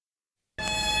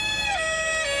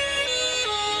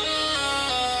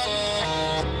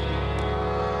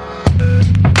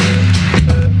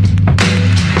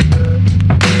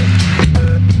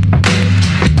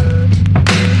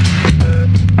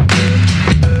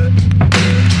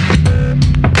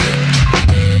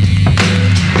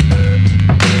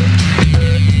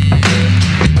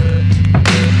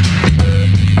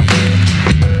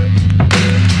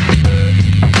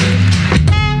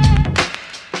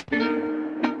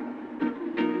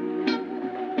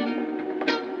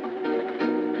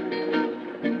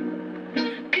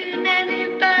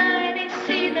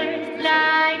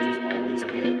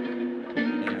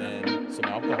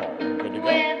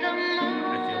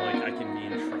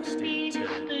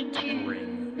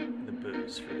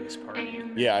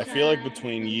Yeah, I feel like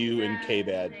between you and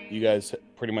K-Bad, you guys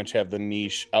pretty much have the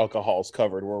niche alcohols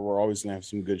covered where we're always going to have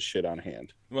some good shit on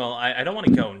hand. Well, I don't want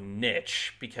to go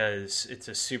niche because it's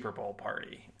a Super Bowl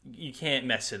party. You can't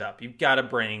mess it up. You've got to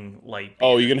bring light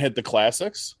Oh, you're beer. going to hit the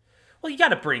classics? Well, you got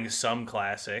to bring some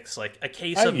classics. Like a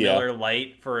case of Yeah, Miller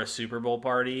Lite for a Super Bowl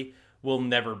party will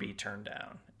never be turned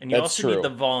down. And you that's also need the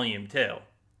true. volume, too.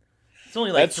 It's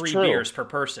only like That's three true. beers per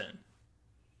person.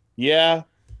 Yeah,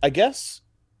 I guess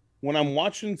when I'm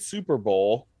watching Super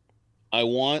Bowl, I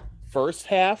want first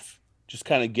half just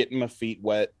kind of getting my feet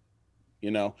wet.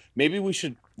 Maybe we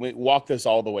should walk this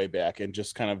all the way back and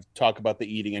just kind of talk about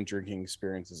the eating and drinking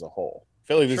experience as a whole. I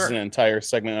feel like this is an Sure. entire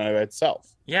segment of itself.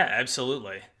 Yeah,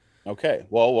 absolutely. Okay,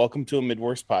 well, welcome to a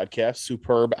Midwest podcast,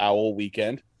 Superb Owl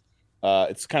Weekend.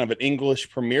 It's kind of an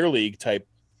English Premier League type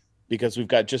because we've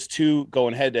got just two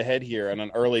going head to head here on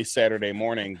an early Saturday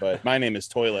morning. But my name is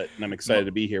Toilet, and I'm excited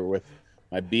to be here with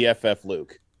my BFF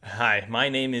Luke. Hi, my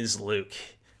name is Luke,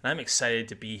 and I'm excited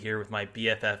to be here with my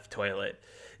BFF Toilet.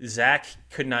 Zach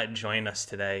could not join us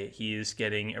today. He is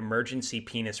getting emergency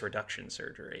penis reduction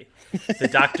surgery. The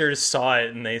doctors saw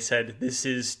it and they said, "This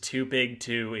is too big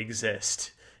to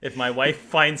exist. If my wife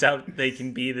finds out they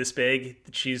can be this big,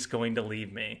 she's going to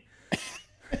leave me."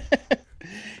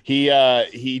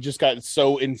 He just got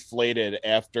so inflated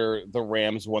after the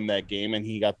Rams won that game, and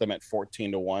he got them at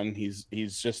 14-1.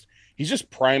 He's just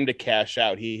primed to cash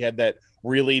out. He had that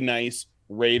really nice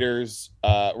Raiders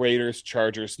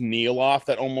Chargers kneel off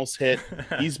that almost hit.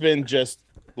 He's been just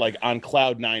like on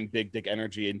cloud nine, big dick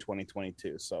energy in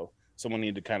 2022. So someone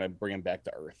need to kind of bring him back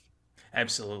to earth.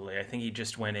 Absolutely. I think he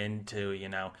just went into,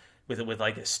 with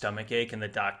like a stomach ache, and the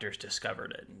doctors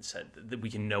discovered it and said that we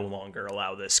can no longer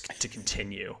allow this to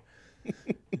continue.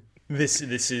 This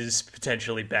is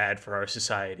potentially bad for our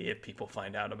society if people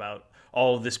find out about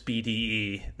all of this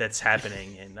BDE that's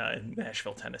happening in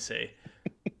Nashville, Tennessee.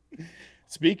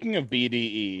 Speaking of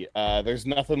BDE, there's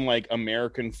nothing like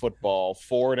American football.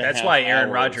 Four and a That's half why Aaron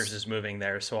Rodgers hours. is moving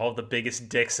there, so all the biggest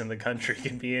dicks in the country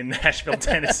can be in Nashville,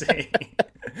 Tennessee.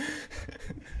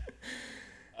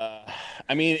 Uh,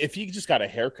 I mean, if he just got a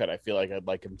haircut, I feel like I'd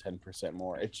like him 10%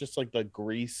 more. It's just like the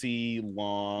greasy,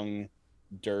 long,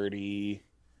 dirty,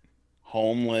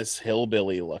 homeless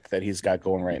hillbilly look that he's got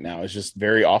going right now. Is just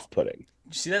very off-putting.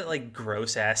 Did you see that like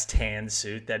gross ass tan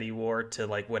suit that he wore to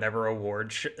like whatever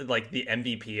award, like the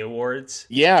MVP awards?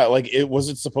 Yeah, like it was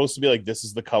it supposed to be like this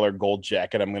is the color gold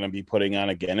jacket I'm going to be putting on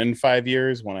again in 5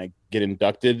 years when I get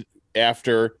inducted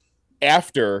after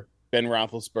Ben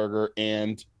Roethlisberger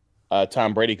and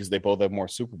Tom Brady because they both have more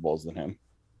Super Bowls than him.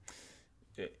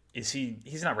 Is he?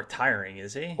 He's not retiring,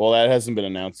 is he? Well, that hasn't been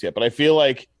announced yet, but I feel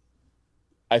like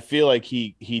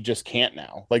he just can't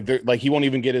now. Like he won't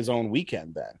even get his own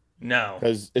weekend then No.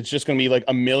 because it's just going to be like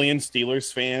a million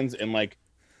Steelers fans and like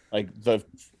the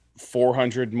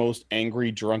 400 most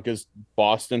angry, drunkest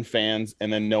Boston fans,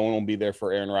 and then no one will be there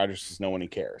for Aaron Rodgers because no one he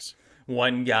cares.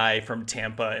 One guy from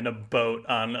Tampa in a boat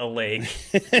on a lake,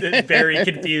 very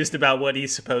confused about what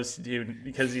he's supposed to do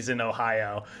because he's in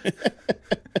Ohio.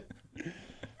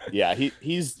 Yeah,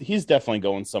 he's definitely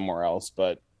going somewhere else,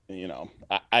 but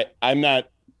I'm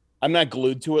not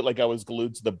glued to it like I was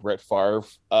glued to the Brett Favre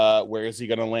where is he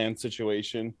going to land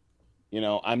situation.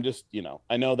 I'm just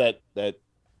I know that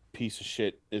piece of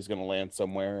shit is going to land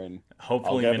somewhere, and I'll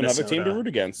Hopefully have another team to Minnesota. root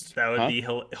against. That would Huh? be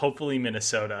hopefully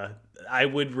Minnesota. I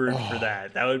would root for Oh,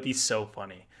 that. That would be so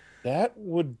funny. that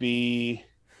would be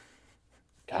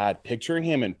God. Picturing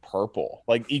him in purple,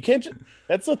 like you can't.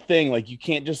 That's the thing. Like you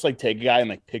can't just like take a guy and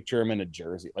like picture him in a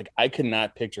jersey. Like I could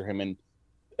not picture him in,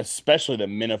 especially the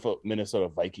Minnesota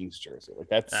Vikings jersey. Like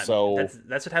that's I mean, so.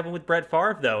 that's what happened with Brett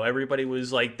Favre, though. Everybody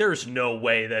was like, "There's no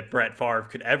way that Brett Favre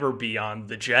could ever be on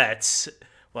the Jets."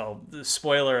 Well,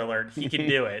 spoiler alert, he can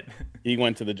do it. He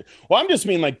went to the. Well, I'm just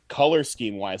mean like color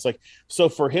scheme wise. Like so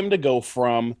for him to go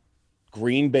from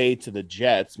Green Bay to the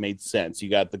Jets made sense. You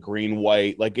got the green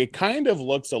white, like it kind of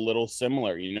looks a little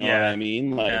similar. You know what I Yeah,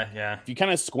 mean? Like yeah. if you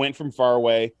kind of squint from far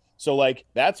away. So like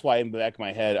that's why in the back of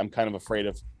my head, I'm kind of afraid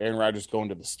of Aaron Rodgers going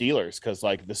to the Steelers because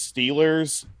like the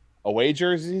Steelers away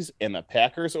jerseys and the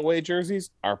Packers away jerseys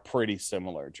are pretty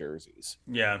similar jerseys.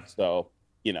 Yeah. So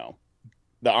you know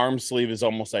the arm sleeve is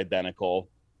almost identical,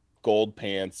 gold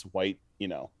pants, white,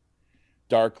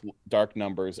 dark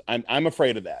numbers. I'm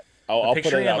afraid of that. I'll, But I'll put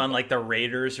picturing it him out on there. like the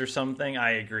Raiders or something,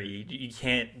 I agree. You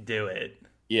can't do it.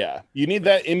 Yeah, you need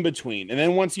that in between, and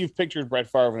then once you've pictured Brett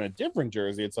Favre in a different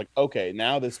jersey, it's like okay,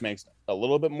 now this makes a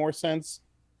little bit more sense.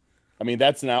 I mean,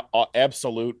 that's an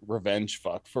absolute revenge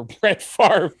fuck for Brett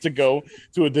Favre to go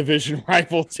to a division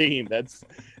rival team.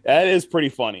 That is pretty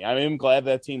funny. I mean, I'm glad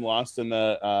that team lost in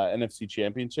the NFC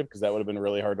Championship because that would have been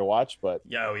really hard to watch. But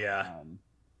Oh yeah.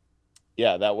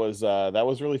 Yeah, that was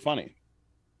really funny.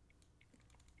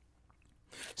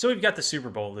 So we've got the Super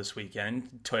Bowl this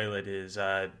weekend. Toilet has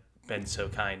been so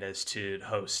kind as to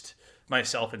host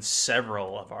myself and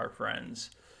several of our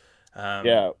friends.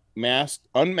 Yeah, masked,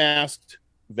 unmasked,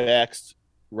 vaxxed,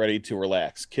 ready to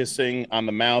relax, kissing on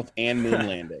the mouth and moon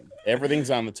landing.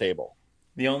 Everything's on the table.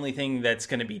 The only thing that's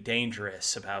going to be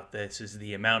dangerous about this is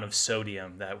the amount of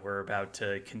sodium that we're about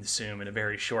to consume in a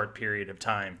very short period of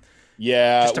time.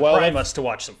 Yeah, Just to prime us to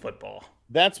watch some football.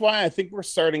 That's why I think we're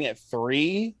starting at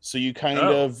 3. So you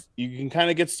can kind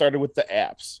of get started with the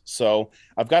apps. So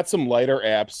I've got some lighter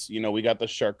apps. We got the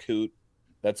charcuterie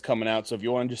that's coming out. So if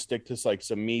you want to just stick to like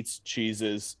some meats,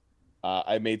 cheeses,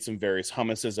 I made some various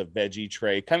hummuses, a veggie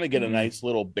tray, kind of get a nice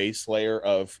little base layer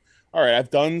of, all right, I've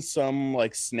done some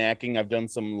like snacking. I've done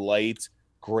some light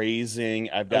grazing.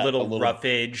 I've got a little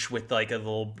roughage with like a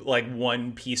little, like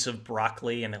one piece of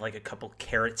broccoli and like a couple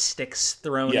carrot sticks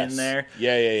thrown in there.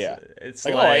 Yeah. It's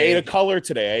like, oh, I ate a color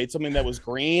today. I ate something that was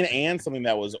green and something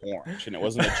that was orange, and it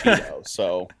wasn't a Cheeto.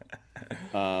 So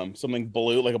something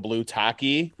blue, like a blue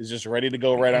taki, is just ready to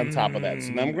go right on top of that. So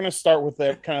then I'm going to start with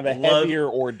the kind of the heavier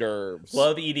hors d'oeuvres.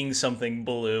 Love eating something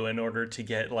blue in order to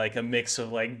get like a mix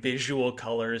of like visual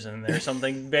colors in there.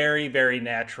 Something very, very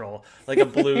natural, like a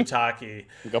blue taki.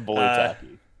 Like a blue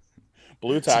taki.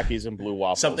 Blue Takis and blue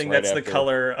waffles. Something right that's after. The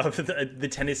color of the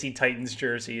Tennessee Titans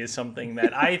jersey is something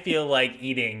that I feel like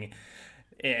eating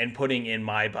and putting in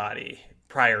my body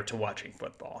prior to watching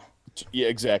football. Yeah,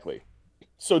 exactly.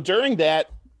 So during that,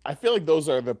 I feel like those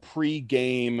are the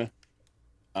pregame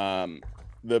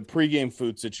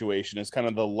food situation is kind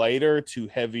of the lighter to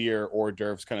heavier hors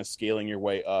d'oeuvres, kind of scaling your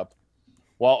way up.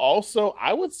 While also,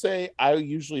 I would say I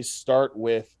usually start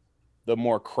with the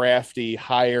more crafty,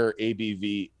 higher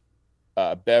ABV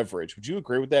beverage. Would you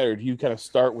agree with that, or do you kind of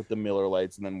start with the Miller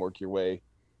Lights and then work your way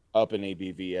up in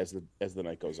ABV as the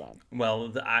night goes on?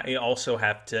 Well, I also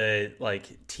have to like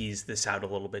tease this out a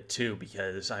little bit too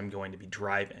because I'm going to be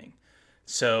driving.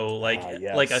 So like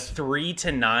a 3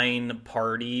 to 9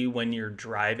 party when you're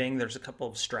driving, there's a couple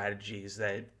of strategies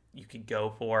that you could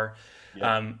go for.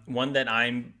 Yeah. One that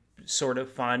I'm sort of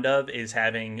fond of is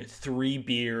having 3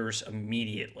 beers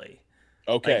immediately.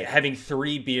 Okay. Like having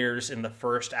 3 beers in the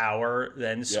first hour,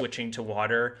 then switching to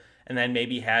water, and then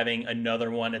maybe having another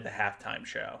one at the halftime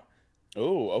show.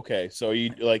 Oh, okay. So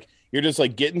you're just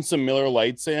like getting some Miller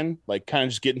Lights in, like kind of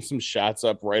just getting some shots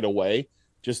up right away,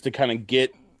 just to kind of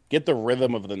get the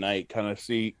rhythm of the night, kind of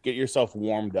get yourself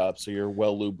warmed up so you're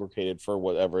well lubricated for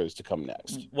whatever is to come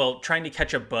next. Well, trying to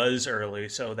catch a buzz early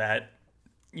so that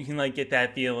you can like get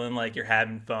that feeling like you're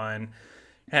having fun,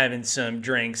 having some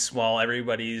drinks while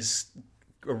everybody's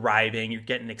arriving, you're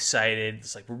getting excited,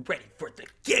 it's like we're ready for the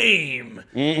game.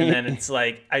 And then it's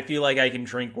like I feel like I can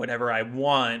drink whatever I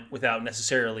want without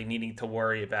necessarily needing to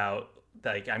worry about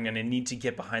like I'm gonna need to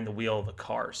get behind the wheel of the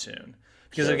car soon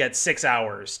because I've got 6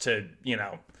 hours to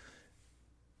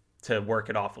to work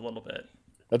it off a little bit.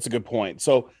 That's a good point.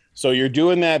 So you're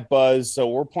doing that buzz. So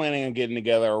we're planning on getting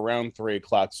together around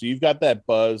 3:00. So you've got that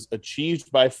buzz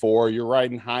achieved by 4. You're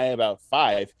riding high about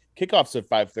 5. Kickoff's at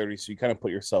 5:30, so you kind of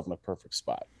put yourself in a perfect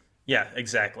spot. Yeah,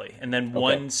 exactly. And then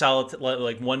one solid,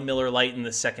 like one Miller Lite in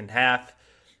the second half,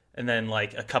 and then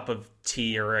like a cup of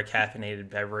tea or a caffeinated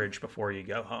beverage before you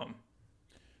go home.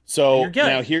 So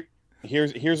now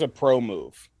here's a pro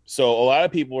move. So a lot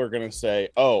of people are going to say,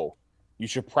 oh, you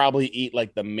should probably eat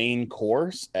like the main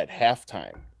course at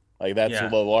halftime. Like that's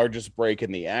the largest break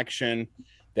in the action.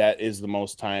 That is the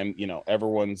most time,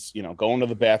 everyone's, going to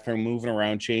the bathroom, moving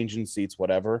around, changing seats,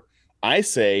 whatever. I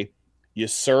say you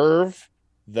serve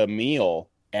the meal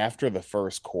after the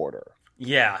first quarter.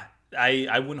 Yeah, I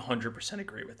 100%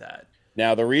 agree with that.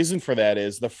 Now, the reason for that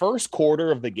is the first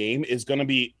quarter of the game is going to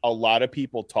be a lot of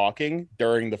people talking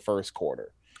during the first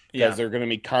quarter because they're going to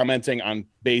be commenting on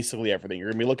basically everything. You're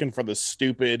going to be looking for the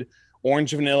stupid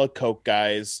orange vanilla Coke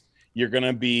guys. You're going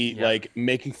to be like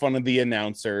making fun of the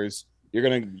announcers. You're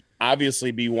going to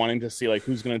obviously be wanting to see like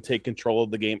who's going to take control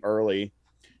of the game early.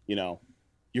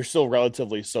 You're still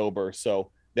relatively sober.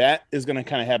 So that is going to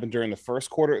kind of happen during the first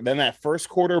quarter. Then that first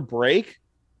quarter break,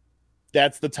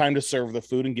 that's the time to serve the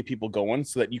food and get people going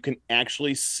so that you can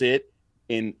actually sit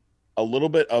in a little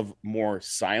bit of more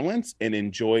silence and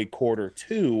enjoy quarter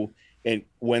 2. And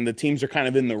when the teams are kind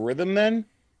of in the rhythm then,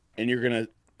 and you're going to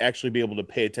actually be able to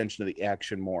pay attention to the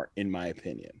action more, in my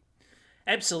opinion.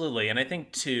 Absolutely. And I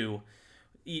think too,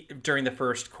 during the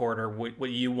first quarter, what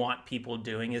you want people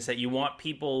doing is that you want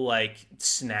people like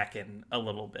snacking a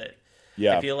little bit. I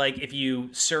Yeah. feel like if you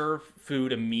serve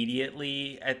food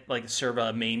immediately serve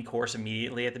a main course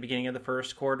immediately at the beginning of the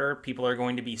first quarter, people are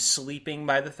going to be sleeping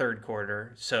by the third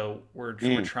quarter. So we're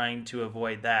Mm, trying to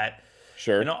avoid that. And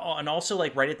sure. and also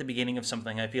like right at the beginning of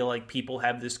something, I feel like people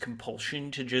have this compulsion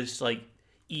to just like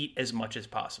eat as much as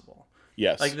possible.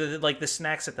 Yes. Like the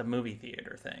snacks at the movie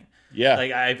theater thing. Yeah.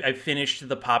 Like I've finished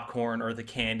the popcorn or the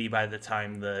candy by the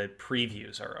time the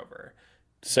previews are over.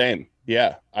 Same.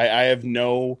 Yeah. I have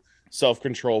no self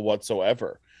control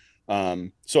whatsoever.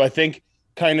 So I think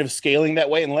kind of scaling that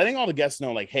way and letting all the guests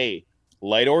know, like, hey,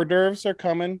 light hors d'oeuvres are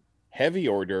coming, heavy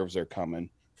hors d'oeuvres are coming.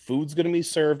 Food's going to be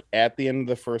served at the end of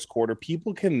the first quarter.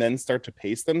 People can then start to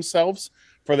pace themselves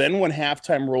for then when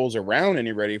halftime rolls around and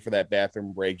you're ready for that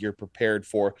bathroom break, you're prepared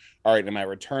for, all right, am I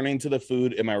returning to the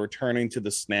food? Am I returning to the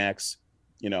snacks?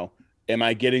 You know, am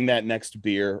I getting that next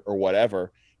beer or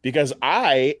whatever? Because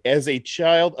I, as a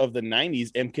child of the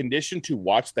 90s, am conditioned to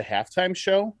watch the halftime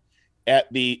show.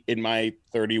 In my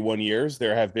 31 years,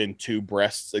 there have been two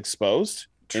breasts exposed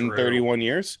in True. 31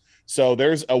 years. So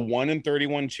there's a 1 in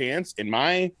 31 chance in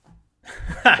my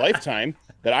lifetime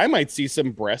that I might see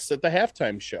some breasts at the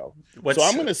halftime show. So I'm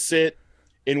What's going to sit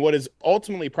in what is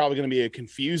ultimately probably going to be a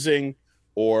confusing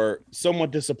or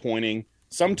somewhat disappointing,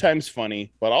 sometimes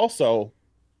funny, but also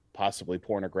possibly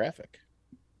pornographic.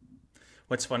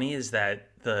 What's funny is that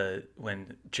the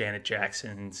when Janet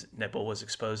Jackson's nipple was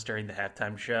exposed during the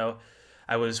halftime show,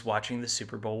 I was watching the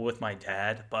Super Bowl with my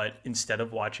dad, but instead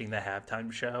of watching the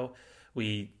halftime show,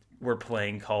 we were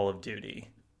playing Call of Duty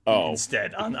Oh,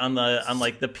 instead on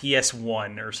like the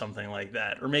PS1 or something like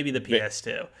that, or maybe the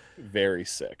PS2. very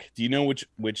sick. Do you know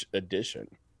which edition?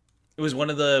 It was one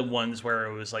of the ones where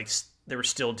it was like they were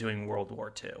still doing World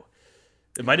War II.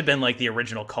 It might have been like the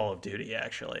original Call of Duty,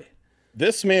 actually.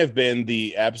 This may have been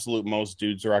the absolute most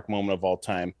dudes rock moment of all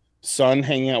time. Son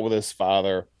hanging out with his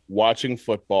father, watching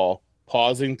football,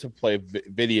 pausing to play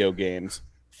video games,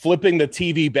 flipping the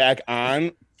TV back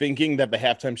on, thinking that the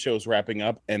halftime show is wrapping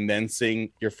up, and then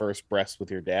seeing your first breast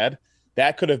with your dad.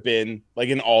 That could have been like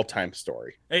an all-time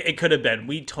story. It could have been.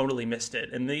 We totally missed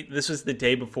it, and this was the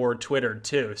day before Twitter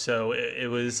too. So it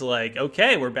was like,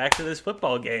 okay, we're back to this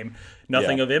football game. Yeah.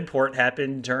 Nothing of import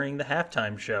happened during the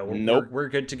halftime show. Nope. We're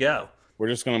good to go. We're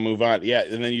just gonna move on. Yeah,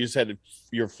 and then you just had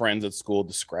your friends at school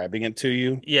describing it to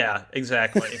you. Yeah,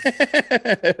 exactly.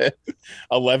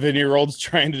 11-year-olds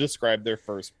trying to describe their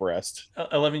first breast.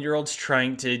 11-year-olds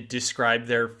trying to describe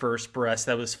their first breast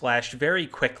that was flashed very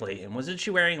quickly. And wasn't she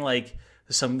wearing like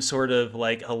some sort of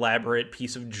like elaborate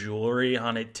piece of jewelry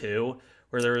on it too,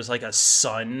 where there was like a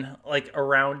sun like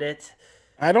around it?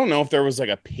 I don't know if there was like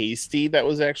a pasty that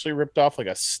was actually ripped off, like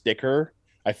a sticker.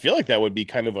 I feel like that would be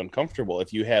kind of uncomfortable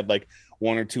if you had like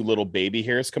one or two little baby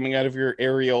hairs coming out of your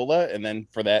areola, and then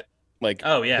for that like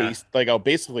Oh yeah, paste, like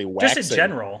basically just in waxing.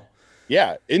 general.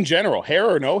 Yeah, in general, hair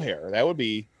or no hair, that would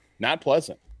be not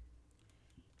pleasant.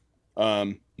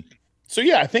 Um, so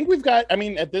yeah, I think we've got. I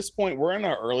mean, at this point, we're in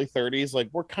our early 30s. Like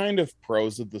we're kind of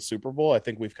pros of the Super Bowl. I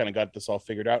think we've kind of got this all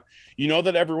figured out. You know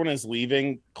that everyone is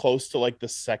leaving close to like the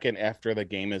second after the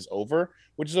game is over,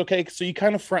 which is okay. So you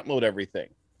kind of front load everything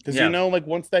because you Yeah, know, like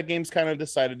once that game's kind of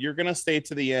decided, you're gonna stay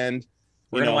to the end.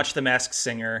 we're You gonna know, watch The Masked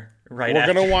Singer right we're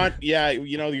gonna after. want, yeah,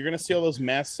 you know, you're gonna see all those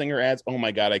Masked Singer ads. Oh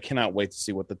my god, I cannot wait to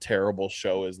see what the terrible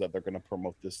show is that they're gonna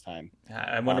promote this time.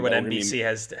 I wonder what That we're gonna NBC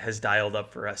be. has dialed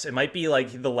up for us. It might be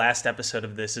like the last episode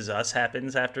of This Is Us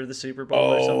happens after the Super Bowl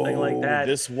or something like Oh, that.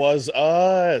 this was This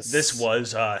us.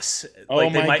 was us. Oh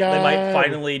Like my they might god.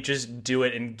 finally just do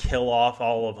it and kill off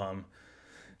all of them.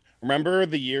 Remember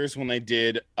the years when they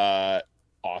did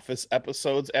Office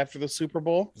episodes after the Super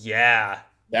Bowl? Yeah,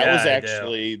 That yeah, was I do.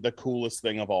 actually the coolest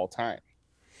thing of all time.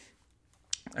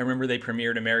 I remember they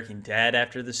premiered American Dad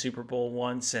after the Super Bowl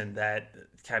once, and that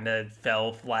kind of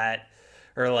fell flat.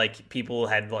 Or like people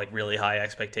had like really high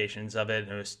expectations of it,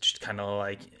 and it was just kind of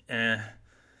like, eh.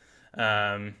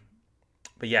 Um,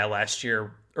 but yeah, last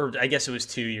year, or I guess it was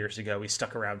 2 years ago, we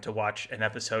stuck around to watch an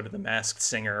episode of The Masked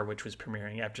Singer, which was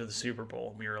premiering after the Super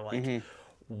Bowl. We were like, Mm-hmm.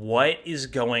 what is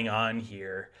going on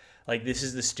here? Like, this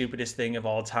is the stupidest thing of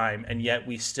all time. And yet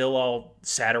we still all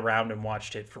sat around and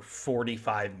watched it for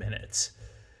 45 minutes.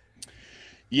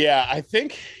 Yeah, I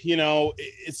think, you know,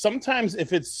 sometimes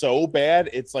if it's so bad,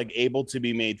 it's like able to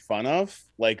be made fun of.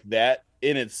 Like that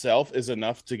in itself is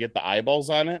enough to get the eyeballs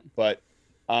on it. But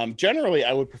generally,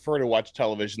 I would prefer to watch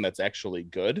television that's actually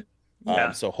good.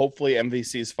 Yeah. So hopefully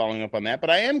MVC is following up on that. But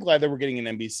I am glad that we're getting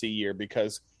an NBC year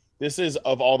because this is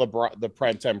of all the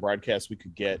primetime broadcasts we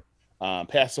could get.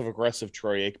 Passive aggressive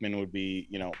Troy Aikman would be,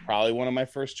 probably one of my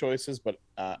first choices, but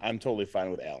I'm totally fine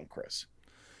with Alan Chris.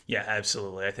 Yeah,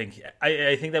 absolutely. I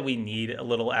think that we need a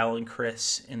little Alan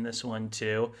Chris in this one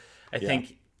too. I Yeah.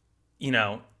 think, you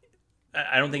know,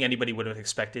 I don't think anybody would have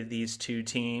expected these two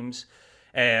teams,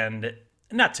 and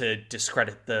not to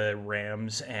discredit the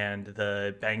Rams and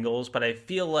the Bengals, but I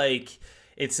feel like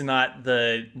it's not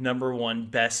the number one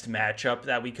best matchup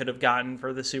that we could have gotten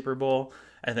for the Super Bowl.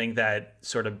 I think that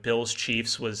sort of Bills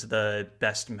Chiefs was the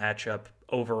best matchup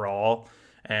overall.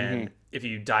 Hmm. And if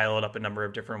you dial it up a number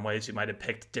of different ways, you might have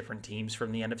picked different teams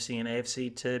from the NFC and AFC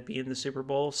to be in the Super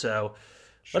Bowl. So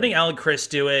letting Sure. Alan Chris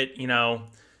do it,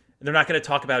 they're not going to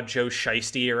talk about Joe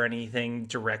Shiesty or anything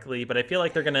directly, but I feel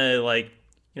like they're going to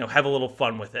have a little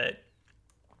fun with it.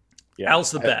 Yeah.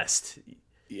 Al's the best.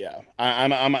 Yeah,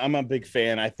 I'm a big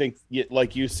fan. I think,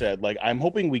 like you said, like I'm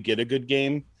hoping we get a good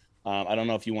game. I don't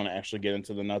know if you want to actually get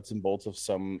into the nuts and bolts of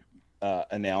some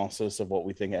analysis of what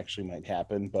we think actually might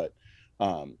happen, but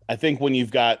I think when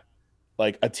you've got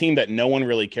like a team that no one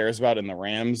really cares about in the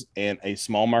Rams and a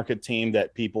small market team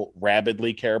that people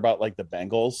rabidly care about, like the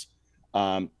Bengals,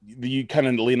 you kind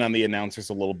of lean on the announcers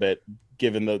a little bit,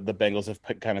 given the Bengals have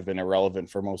kind of been irrelevant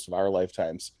for most of our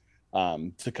lifetimes,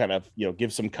 to kind of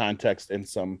give some context and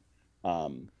some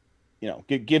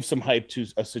give some hype to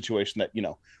a situation that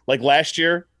like last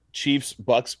year. Chiefs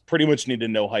Bucks pretty much needed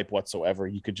no hype whatsoever.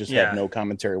 You could just have Yeah. no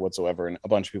commentary whatsoever, and a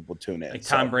bunch of people would tune in. Like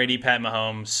Tom So Brady, Pat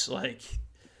Mahomes, like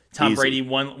Tom easy. Brady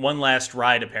one last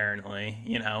ride apparently,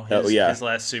 Oh yeah. his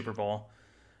last Super Bowl.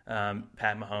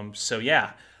 Pat Mahomes. So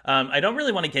yeah, I don't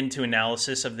really want to get into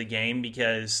analysis of the game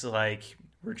because like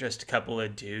we're just a couple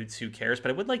of dudes. Who cares?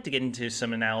 But I would like to get into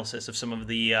some analysis of some of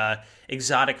the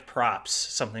exotic props,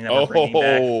 something that we're bringing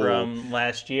back Oh, from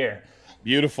last year.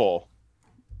 beautiful.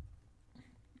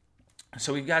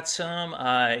 So we've got some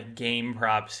game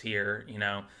props here.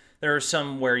 There are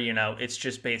some where it's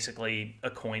just basically a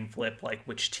coin flip, like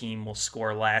which team will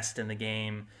score last in the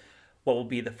game, what will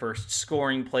be the first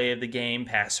scoring play of the game,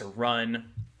 pass or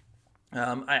run.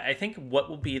 I think what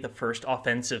will be the first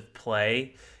offensive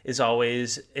play is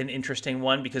always an interesting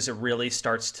one because it really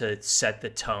starts to set the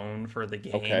tone for the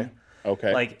Okay. game.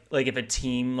 Okay. Like if a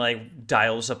team like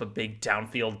dials up a big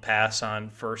downfield pass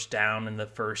on first down in the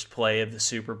first play of the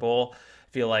Super Bowl,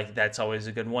 I feel like that's always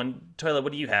a good one. Toilet,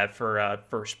 what do you have for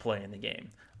first play in the game?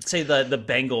 Let's say the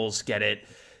Bengals get it.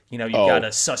 You've got Oh,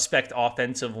 a suspect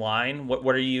offensive line. What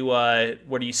are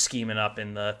you scheming up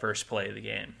in the first play of the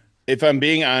game? if I'm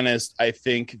being honest, I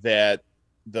think that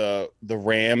the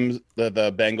Rams, the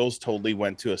Bengals totally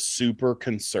went to a super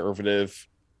conservative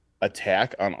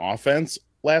attack on offense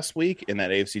last week in that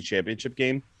AFC Championship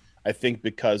game. I think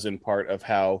because in part of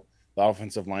how the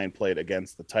offensive line played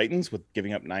against the Titans with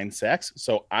giving up 9 sacks.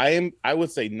 So I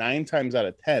would say 9 times out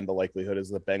of 10, the likelihood is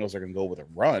the Bengals are going to go with a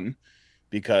run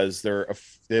because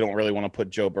they don't really want to put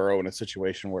Joe Burrow in a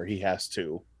situation where he has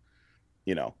to,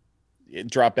 you know,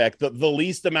 drop back the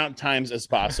least amount of times as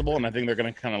possible. And I think they're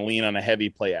going to kind of lean on a heavy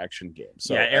play action game.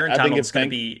 So Yeah, Aaron I think Donald's if going to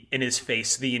be in his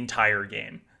face the entire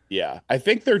game. yeah, I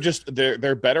think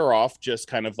they're better off just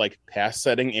kind of like pass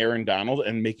setting Aaron Donald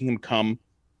and making him come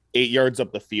 8 yards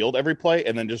up the field every play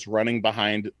and then just running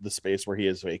behind the space where he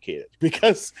is vacated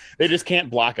because they just can't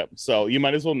block him. So you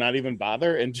might as well not even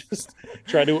bother and just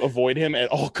try to avoid him at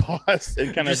all costs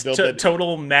and kind of Just build that.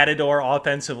 total matador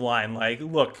offensive line. Like,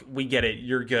 look, we get it.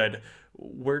 You're good.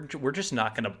 We're just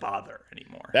not going to bother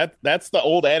anymore. That's the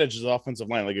old adage of offensive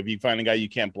line. Like if you find a guy you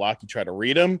can't block, you try to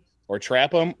read him or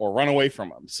trap him or run away from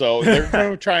him. So they're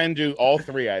going to try and do all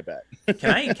three, I bet.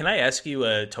 Can I ask you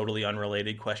a totally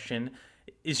unrelated question?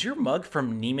 Is your mug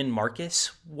from Neiman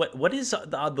Marcus? What is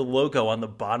the logo on the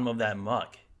bottom of that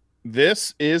mug?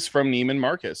 This is from Neiman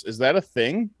Marcus. Is that a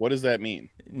thing? What does that mean?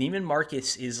 Neiman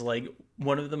Marcus is like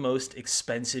one of the most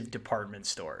expensive department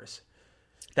stores.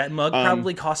 That mug Um,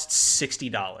 probably costs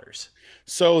 $60.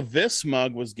 so this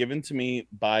mug was given to me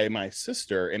by my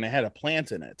sister and it had a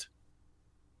plant in it.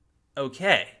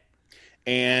 Okay.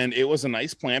 And it was a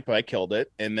nice plant, but I killed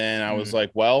it. And then I was Hmm.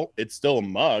 like, well, it's still a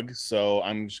mug, so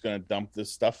I'm just gonna dump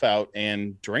this stuff out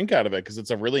and drink out of it because it's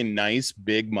a really nice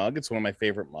big mug. It's one of my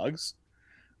favorite mugs.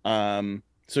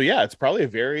 So yeah, it's probably a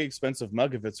very expensive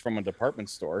mug if it's from a department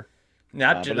store, but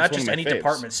Not it's one of just my any faves.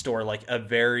 department store, like a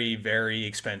very, very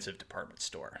expensive department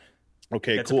store.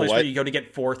 Okay, That's a cool. place where you go to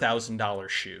get $4,000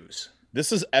 shoes.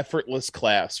 This is effortless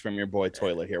class from your boy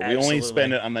Toilet here. We only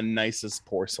spend Absolutely. it on the nicest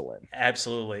porcelain.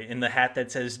 Absolutely. In the hat that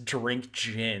says drink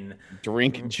gin.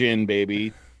 Drink gin,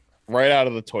 baby, right out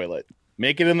of the toilet.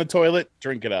 Make it in the toilet,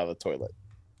 drink it out of the toilet.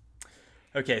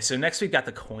 Okay, so next we've got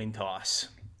the coin toss.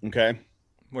 Okay.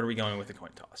 What are we going with the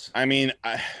coin toss? I mean,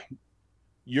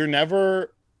 you're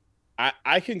never.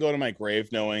 I can go to my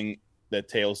grave knowing that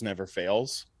tails never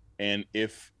fails, and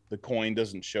if the coin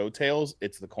doesn't show tails,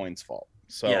 it's the coin's fault.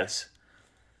 So Yes.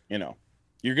 you know,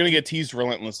 you're gonna Do get teased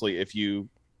relentlessly if you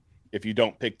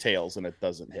don't pick tails and it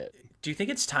doesn't hit. Do you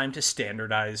think it's time to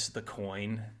standardize the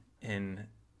coin in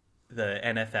the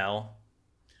NFL?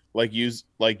 Use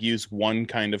one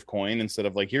kind of coin instead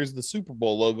of like here's the Super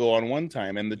Bowl logo on one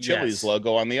time and the Chili's Yes.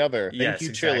 logo on the other. Thank Yes, you,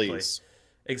 exactly. Chili's.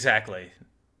 Exactly.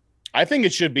 I think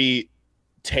it should be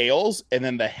tails, and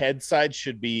then the head side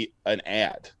should be an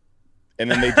ad, and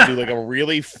then they do like a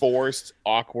really forced,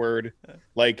 awkward,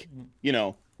 like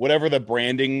whatever the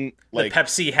branding The like.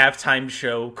 Pepsi halftime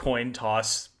show coin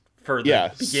toss for the Yeah,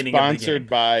 beginning of the sponsored game.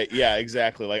 by, yeah,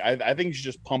 exactly. Like I think you should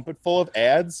just pump it full of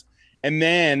ads, and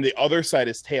then the other side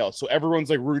is tails. So everyone's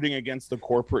like rooting against the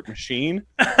corporate machine,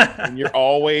 and you're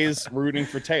always rooting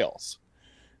for tails.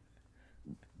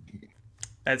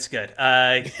 That's good.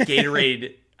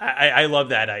 Gatorade, I love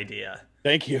that idea.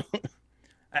 Thank you.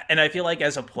 And I feel like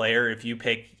as a player, if you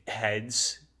pick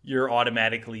heads, you're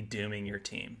automatically dooming your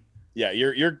team. Yeah,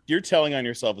 you're telling on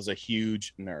yourself as a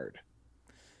huge nerd.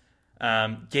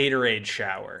 Gatorade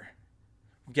shower.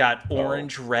 We've got Oh.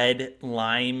 orange, red,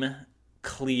 lime,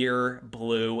 clear,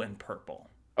 blue, and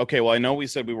purple. Okay, well, I know we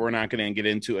said we were not going to get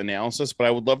into analysis, but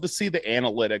I would love to see the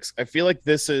analytics. I feel like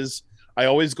I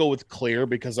always go with clear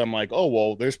because I'm like, oh,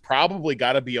 well, there's probably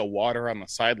got to be a water on the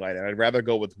sideline. And I'd rather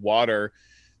go with water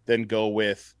than go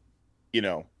with,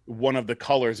 one of the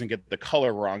colors and get the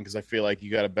color wrong because I feel like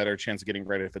you got a better chance of getting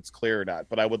right if it's clear or not.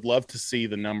 But I would love to see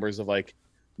the numbers of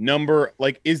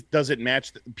does it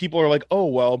match? People are like, oh,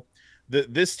 well,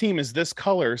 this team is this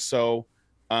color. So,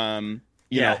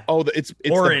 it's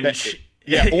orange.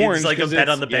 Yeah, orange. It's like a bet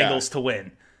on the Bengals to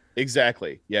win.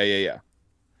 Exactly. Yeah.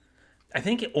 I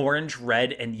think orange,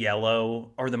 red, and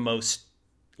yellow are the most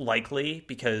likely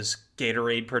because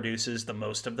Gatorade produces the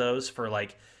most of those for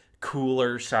like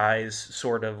cooler size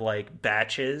sort of like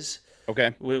batches.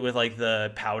 Okay. With like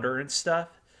the powder and stuff.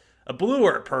 A blue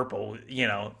or a purple,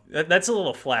 that's a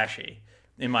little flashy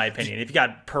in my opinion. If you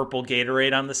got purple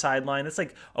Gatorade on the sideline, it's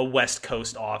like a West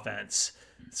Coast offense.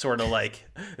 Sort of like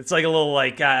it's like a little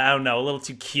like I don't know, a little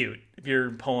too cute if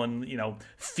you're pulling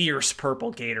fierce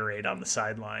purple Gatorade on the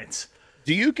sidelines.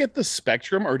 Do you get the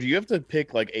spectrum, or do you have to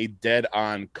pick like a dead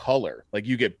on color? Like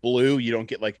you get blue, you don't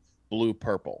get like blue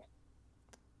purple.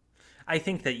 I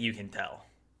think that you can tell.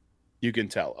 You can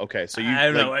tell. Okay, so I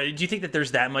don't know. Do you think that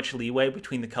there's that much leeway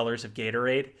between the colors of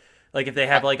Gatorade? Like if they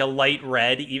have like a light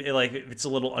red, like if it's a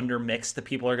little undermixed, the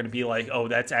people are going to be like, "Oh,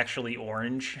 that's actually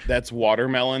orange. That's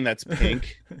watermelon. That's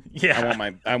pink.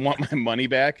 Yeah, I want my money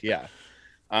back. Yeah,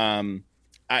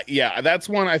 that's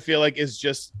one I feel like is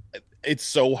just it's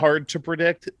so hard to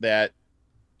predict that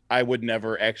I would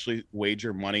never actually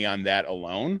wager money on that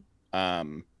alone.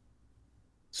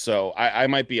 So I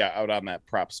might be out on that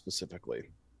prop specifically.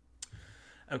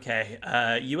 Okay,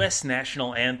 U.S.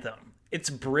 national anthem. It's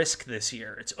brisk this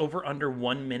year. It's over under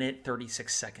 1 minute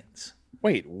 36 seconds.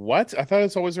 Wait, what? I thought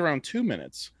it's always around 2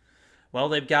 minutes. Well,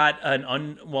 they've got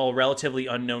an relatively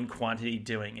unknown quantity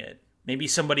doing it. Maybe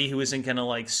somebody who isn't gonna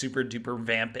like super duper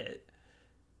vamp it.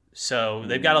 So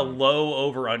they've got a low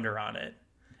over under on it.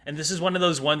 And this is one of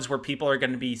those ones where people are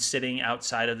going to be sitting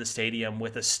outside of the stadium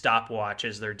with a stopwatch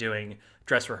as they're doing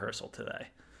dress rehearsal today.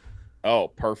 Oh,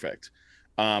 perfect.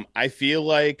 I feel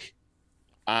like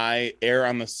I err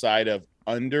on the side of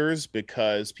unders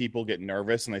because people get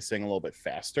nervous and they sing a little bit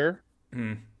faster.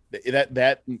 Mm.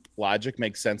 That logic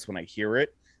makes sense when I hear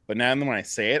it, but now when I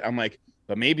say it, I'm like,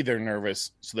 but maybe they're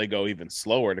nervous, so they go even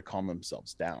slower to calm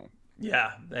themselves down.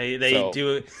 Yeah, they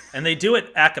do it, and they do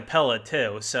it a cappella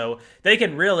too, so they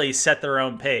can really set their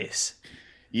own pace.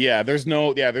 Yeah, there's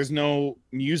no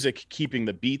music keeping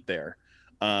the beat there.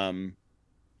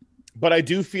 But I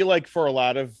do feel like for a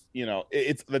lot of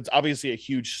it's obviously a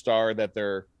huge star that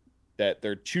they're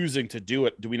choosing to do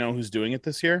it. Do we know who's doing it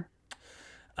this year?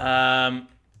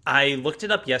 I looked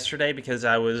it up yesterday because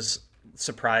I was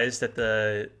surprised at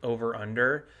the over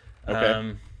under.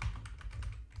 Okay.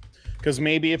 Because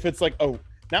maybe if it's like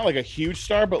not like a huge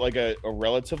star, but like a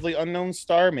relatively unknown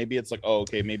star, maybe it's like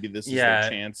maybe this is their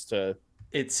chance to.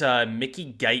 It's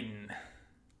Mickey Guyton.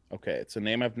 Okay, it's a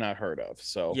name I've not heard of.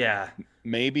 So yeah,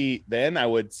 maybe then I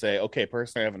would say, okay,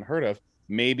 person I haven't heard of,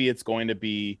 maybe it's going to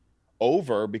be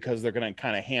over because they're going to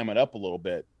kind of ham it up a little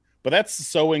bit. But that's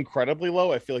so incredibly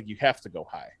low. I feel like you have to go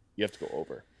high. You have to go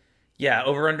over. Yeah,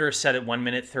 over under is set at 1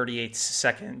 minute 38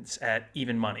 seconds at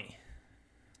even money.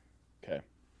 Okay.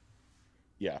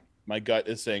 Yeah, my gut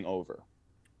is saying over.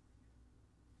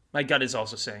 My gut is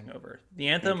also saying over. The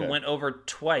anthem went over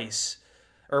twice,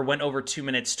 or went over 2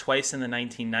 minutes twice in the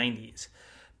 1990s,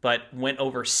 but went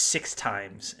over 6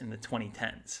 times in the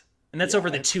 2010s. And that's over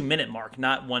the 2-minute mark,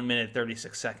 not 1 minute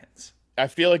 36 seconds. I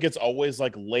feel like it's always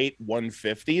like late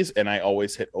 150s, and I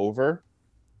always hit over.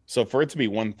 So for it to be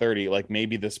 130, like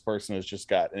maybe this person has just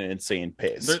got an insane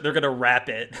pace. They're going to wrap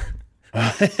it.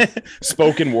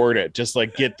 Spoken word it, just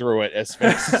like get through it as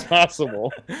fast as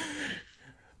possible.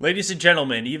 Ladies and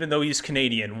gentlemen, even though he's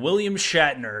Canadian, William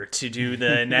Shatner to do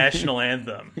the national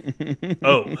anthem.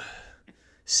 Oh,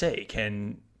 say,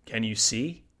 can you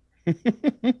see?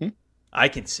 I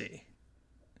can see.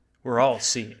 We're all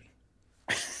seeing.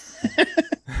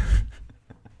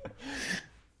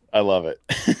 I love it.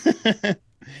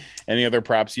 Any other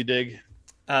props you dig?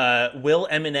 Will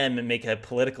Eminem make a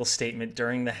political statement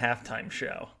during the halftime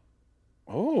show?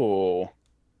 Oh.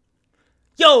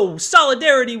 Yo,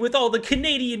 solidarity with all the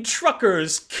Canadian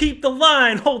truckers. Keep the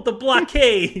line, hold the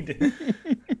blockade.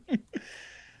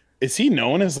 Is he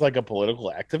known as like a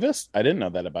political activist? I didn't know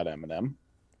that about Eminem.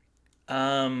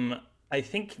 I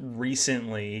think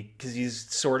recently, because he's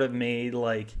sort of made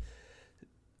like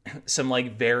some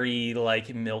like very like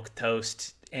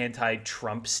milquetoast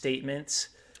anti-Trump statements,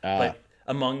 but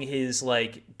among his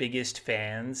like biggest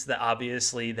fans, that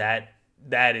obviously that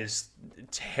is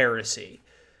heresy.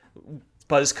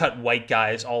 Buzzcut white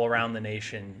guys all around the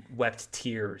nation wept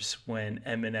tears when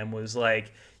Eminem was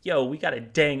like, yo, we got a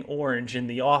dang orange in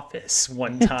the office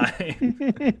one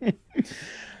time.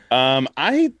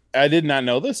 I did not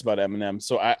know this about Eminem,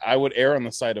 so I would err on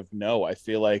the side of no. I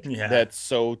feel like that's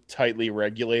so tightly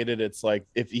regulated. It's like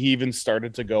if he even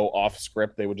started to go off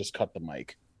script, they would just cut the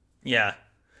mic. Yeah.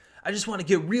 I just want to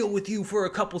get real with you for a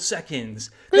couple seconds.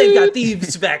 They've got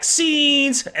these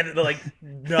vaccines, and they're like,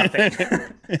 nothing.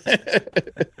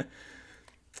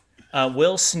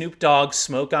 Will Snoop Dogg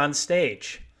smoke on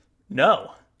stage?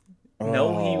 No.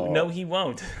 No, he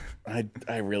won't.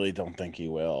 I really don't think he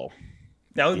will.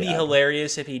 That would be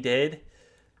hilarious if he did.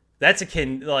 That's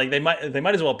akin, like they might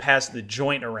as well pass the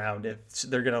joint around if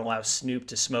they're going to allow Snoop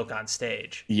to smoke on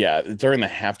stage. Yeah, during the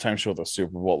halftime show of the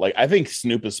Super Bowl, like I think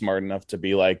Snoop is smart enough to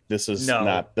be like, this is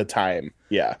not the time.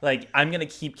 Yeah, like I'm going to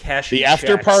keep cashing the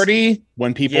after party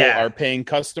when people are paying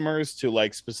customers to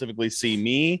like specifically see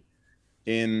me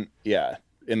and there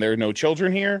are no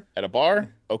children here at a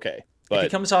bar. Okay, but if he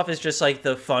comes off as just like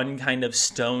the fun kind of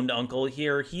stoned uncle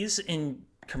here, he's in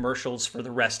commercials for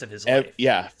the rest of his life.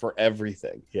 For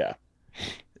everything. Yeah.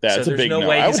 That's so a big no.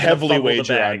 Way I would heavily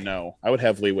wager on no. I would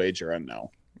heavily wager on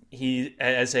no. He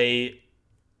as a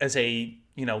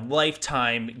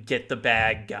lifetime get the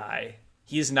bag guy.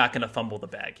 He's not going to fumble the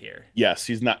bag here. Yes,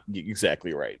 he's not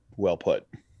exactly right. Well put.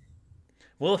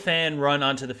 Will a fan run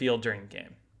onto the field during the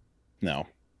game? No.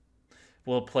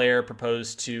 Will a player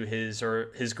propose to his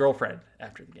or his girlfriend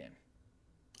after the game?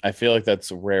 I feel like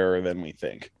that's rarer than we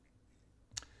think.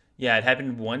 Yeah, it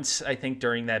happened once, I think,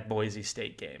 during that Boise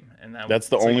State game, and that's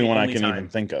the only one I can even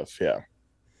think of. Yeah.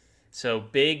 So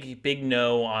big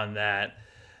no on that,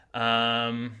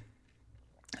 and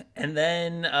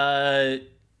then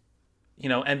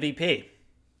MVP.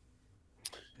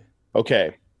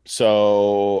 Okay,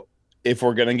 so if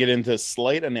we're gonna get into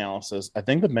slight analysis, I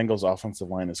think the Bengals' offensive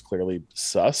line is clearly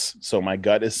sus. So my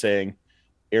gut is saying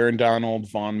Aaron Donald,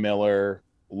 Von Miller,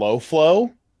 low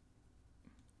flow.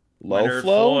 Leonard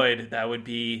Floyd, that would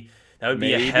be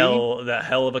maybe a hell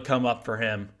of a come up for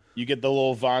him. You get the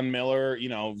little Von Miller,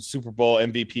 Super Bowl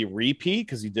MVP repeat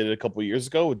because he did it a couple of years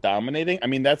ago with dominating. I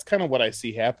mean, that's kind of what I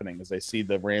see happening is I see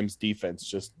the Rams defense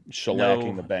just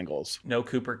shellacking the Bengals. No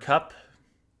Cooper Kupp.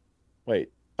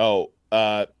 Wait.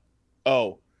 I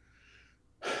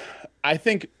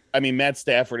think Matt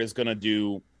Stafford is going to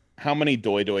do how many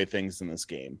doy things in this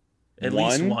game? At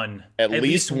least one. At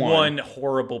least one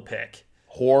horrible pick.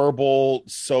 Horrible,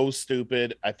 so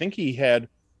stupid. I think he had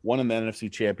one in the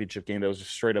NFC Championship game that was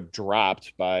just straight up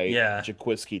dropped by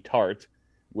Jaquiski Tart,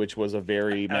 which was a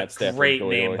very Matt Stafford great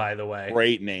name, by the way.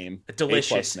 Great name.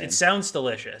 Delicious. Name. It sounds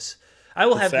delicious. I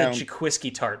will have the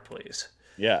Jaquiski Tart, please.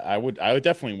 Yeah, I would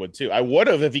definitely would too. I would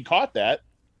have if he caught that.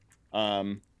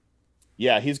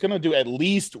 He's going to do at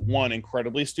least one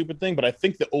incredibly stupid thing, but I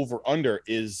think the over-under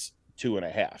is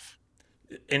 2.5.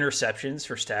 Interceptions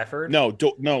for Stafford? No,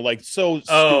 like so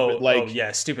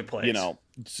stupid. Stupid plays.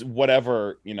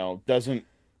 Whatever. Doesn't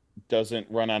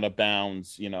run out of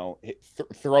bounds.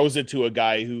 Throws it to a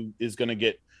guy who is going to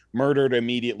get murdered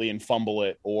immediately and fumble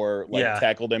it, or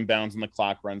tackled in bounds and the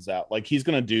clock runs out. Like he's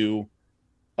going to do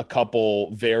a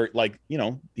couple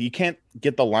you can't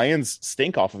get the Lions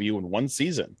stink off of you in one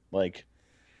season. Like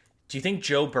Do you think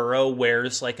Joe Burrow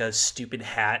wears like a stupid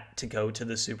hat to go to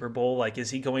the Super Bowl? Like, is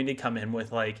he going to come in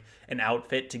with like an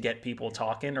outfit to get people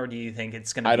talking, or do you think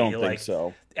it's going to I be don't think like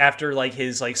so. after like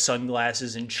his like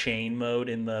sunglasses and chain mode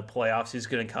in the playoffs, he's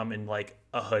going to come in like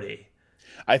a hoodie?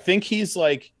 I think he's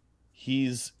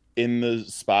in the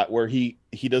spot where he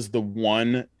does the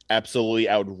one absolutely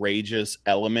outrageous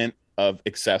element of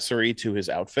accessory to his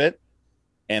outfit,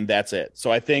 and that's it.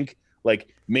 So I think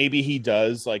like maybe he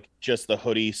does like just the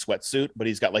hoodie sweatsuit, but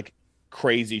he's got like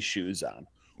crazy shoes on, or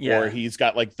Yeah, he's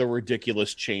got like the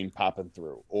ridiculous chain popping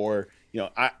through, or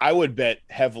I would bet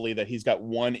heavily that he's got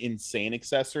one insane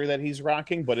accessory that he's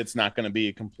rocking, but it's not going to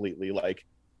be completely like,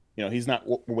 he's not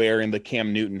wearing the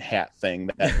Cam Newton hat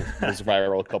thing that was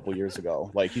viral a couple years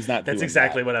ago. Like he's not. that's doing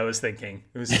exactly what I was thinking.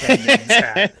 It was Cam Newton's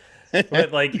hat,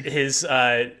 but like his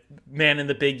man in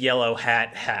the big yellow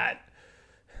hat.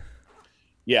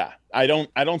 Yeah, I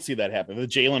don't see that happen. The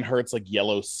Jalen Hurts like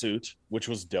yellow suit, which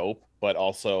was dope, but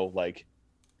also like,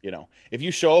 if you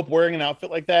show up wearing an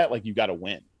outfit like that, like you got to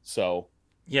win. So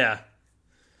Yeah,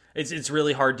 it's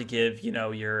really hard to give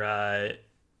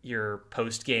your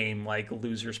post game like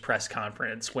losers press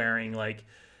conference wearing like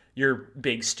your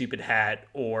big stupid hat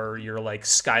or your like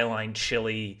Skyline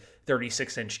Chili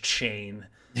 36-inch chain.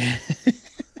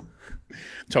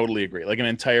 totally agree. Like an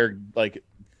entire like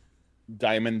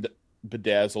diamond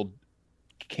bedazzled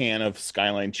can of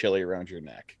Skyline chili around your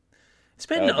neck. It's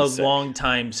That been would be a sick. long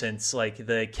time since like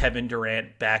the Kevin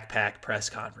Durant backpack press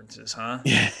conferences, huh?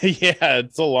 Yeah,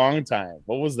 it's a long time.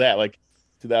 What was that? Like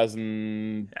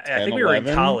 2010, I think we were in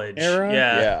 11 college. era?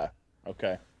 Yeah. Yeah.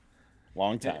 Okay.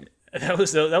 Long time. That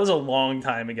was a long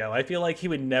time ago. I feel like he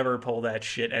would never pull that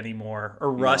shit anymore.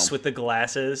 Or Russ No. with the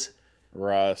glasses.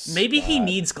 Russ. Maybe he God.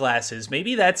 needs glasses.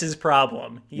 Maybe that's his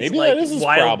problem. He's Maybe like that is his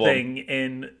Wild problem. Thing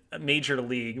in Major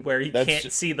League where he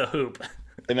can't see the hoop.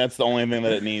 And that's the only thing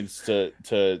that it needs to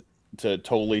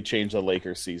totally change the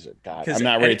Lakers season. God, 'Cause I'm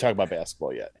not ready to talk about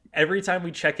basketball yet. Every time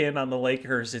we check in on the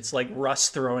Lakers, it's like Russ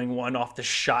throwing one off the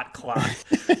shot clock.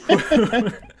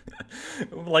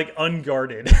 Like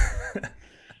unguarded.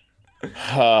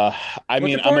 I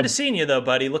mean, Looking forward to seeing you though,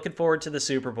 buddy. Looking forward to the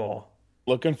Super Bowl.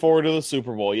 looking forward to the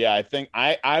Super Bowl. Yeah, I think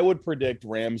I would predict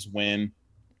Rams win,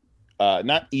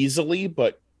 not easily,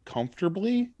 but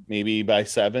comfortably, maybe by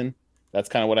 7. That's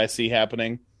kind of what I see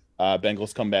happening.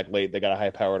 Bengals come back late. They got a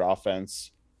high-powered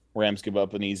offense. Rams give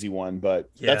up an easy one, but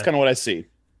that's kind of what I see.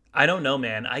 I don't know,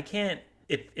 man. I can't.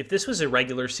 If this was a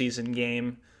regular season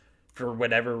game, for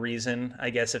whatever reason,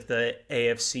 I guess if the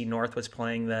AFC North was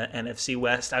playing the NFC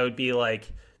West, I would be like,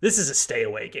 this is a stay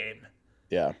away game.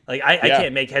 Yeah. Like I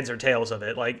can't make heads or tails of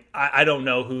it. Like I don't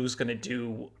know who's gonna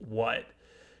do what,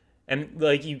 and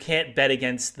like you can't bet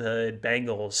against the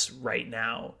Bengals right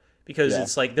now because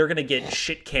it's like they're gonna get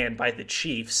shit canned by the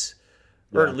Chiefs,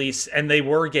 or at least, and they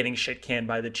were getting shit canned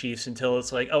by the Chiefs until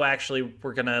it's like, oh, actually,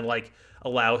 we're gonna like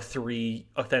allow 3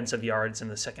 offensive yards in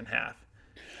the second half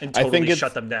and totally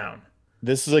shut them down.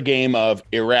 This is a game of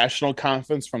irrational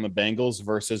confidence from the Bengals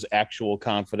versus actual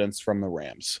confidence from the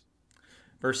Rams.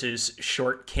 Versus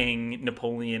short king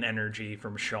Napoleon energy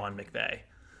from Sean McVay.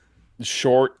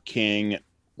 Short king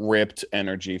ripped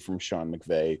energy from Sean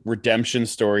McVay. Redemption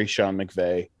story Sean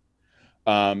McVay.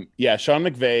 Sean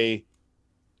McVay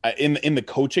in the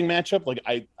coaching matchup, like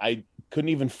I couldn't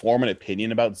even form an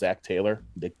opinion about Zach Taylor.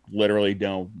 They literally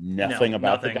know nothing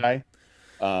about the guy.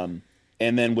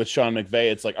 And then with Sean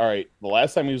McVay, it's like, all right, the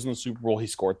last time he was in the Super Bowl, he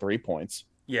scored 3 points.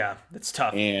 Yeah, that's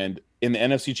tough. And in the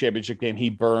NFC Championship game,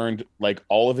 he burned like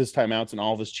all of his timeouts and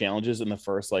all of his challenges in the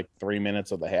first like 3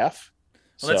 minutes of the half.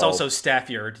 Well, that's also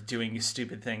Stafford doing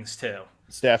stupid things too.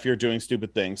 Stafford doing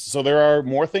stupid things. So there are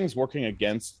more things working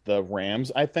against the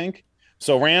Rams, I think.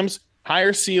 So Rams,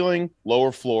 higher ceiling,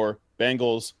 lower floor.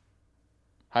 Bengals,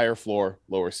 higher floor,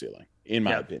 lower ceiling, in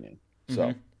my opinion.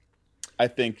 So I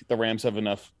think the Rams have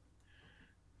enough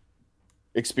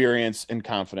experience and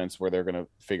confidence where they're going to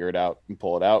figure it out and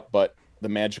pull it out. But the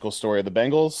magical story of the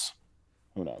Bengals,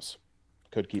 who knows?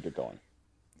 Could keep it going.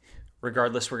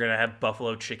 Regardless, we're going to have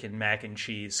buffalo chicken mac and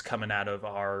cheese coming out of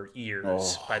our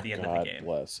ears by the end of the game.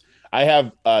 Bless. I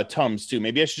have Tums too.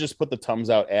 Maybe I should just put the Tums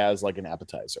out as like an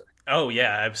appetizer. Oh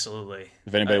yeah, absolutely.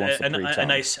 If anybody wants to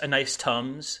a nice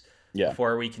Tums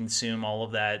before we consume all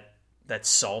of that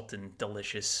salt and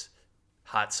delicious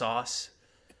hot sauce.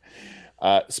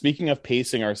 Speaking of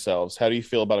pacing ourselves, how do you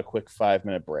feel about a quick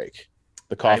 5-minute break?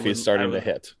 The coffee is starting to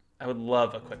hit. I would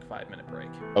love a quick 5-minute break.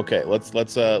 Okay, let's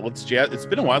jazz. It's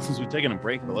been a while since we've taken a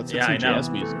break, but let's get some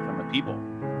jazz music from the people.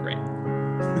 Great.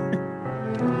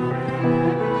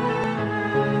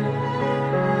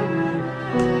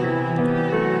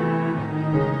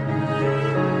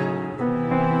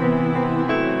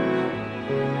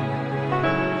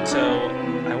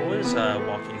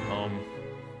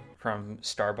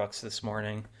 Starbucks this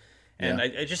morning, and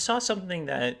Yeah. I just saw something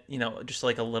that, just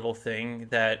like a little thing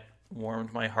that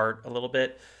warmed my heart a little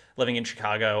bit. Living in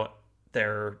Chicago,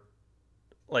 there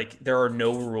there are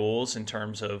no rules in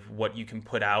terms of what you can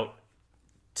put out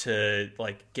to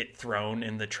like get thrown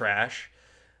in the trash.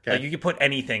 Like Okay. you could put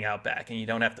anything out back, and you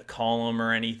don't have to call them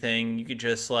or anything. You could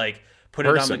just like put it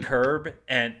on the Person. curb,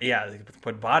 and yeah, they could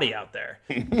put body out there.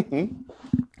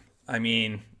 I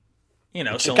mean,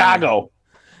 someone, Chicago.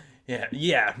 yeah,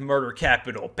 yeah, murder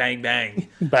capital, bang bang.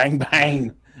 Bang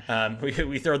bang.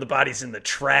 We throw the bodies in the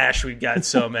trash. We've got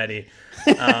so many.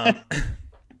 Um,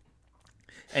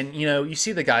 and you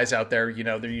see the guys out there.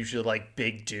 They're usually like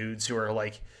big dudes who are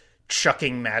like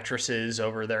chucking mattresses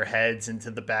over their heads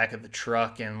into the back of the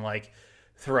truck and like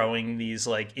throwing these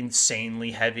like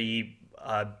insanely heavy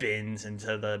bins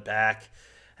into the back.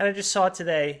 And I just saw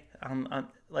today,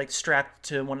 like strapped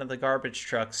to one of the garbage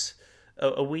trucks,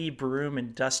 a wee broom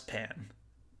and dustpan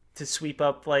to sweep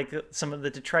up like some of the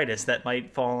detritus that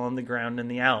might fall on the ground in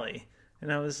the alley.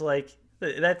 And I was like,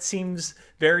 that seems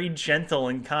very gentle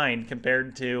and kind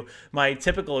compared to my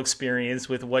typical experience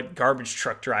with what garbage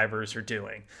truck drivers are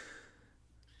doing.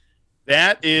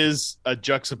 That is a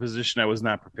juxtaposition I was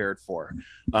not prepared for.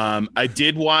 I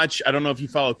did watch, I don't know if you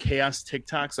follow Chaos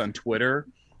TikToks on Twitter.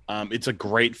 It's a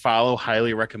great follow,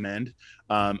 highly recommend.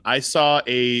 I saw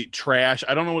a trash,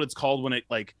 I don't know what it's called when it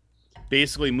like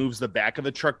basically moves the back of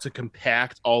the truck to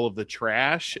compact all of the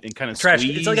trash and kind of Trash.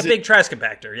 squeeze It's like a big trash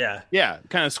compactor. Yeah. Yeah,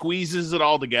 kind of squeezes it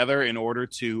all together in order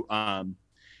to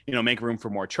make room for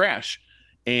more trash.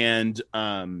 And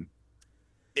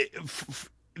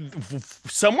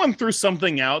someone threw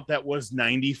something out that was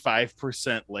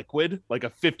 95% liquid, like a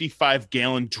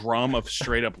 55-gallon drum of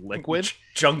straight up liquid.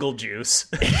 Jungle juice.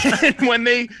 And when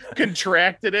they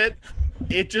contracted it,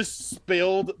 it just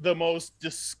spilled the most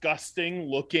disgusting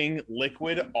looking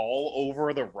liquid all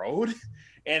over the road.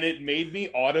 And it made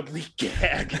me audibly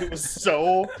gag. It was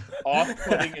so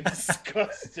off-putting and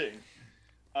disgusting.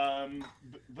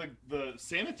 The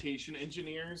sanitation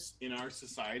engineers in our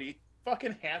society,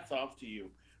 fucking hats off to you.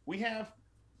 We have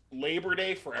Labor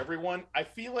Day for everyone. I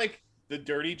feel like the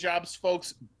dirty jobs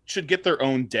folks should get their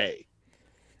own day.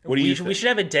 What do you think? We should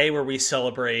have a day where we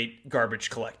celebrate garbage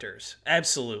collectors.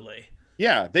 Absolutely.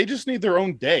 Yeah, they just need their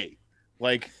own day.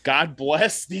 Like, God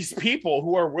bless these people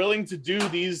who are willing to do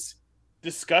these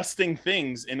disgusting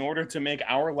things in order to make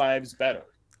our lives better.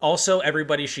 Also,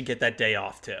 everybody should get that day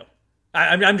off too.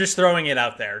 I'm just throwing it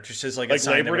out there, just as like a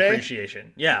sign Labor of Day?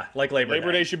 appreciation. Yeah, like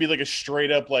Labor Day should be like a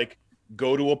straight up like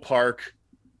go to a park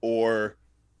or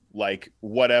like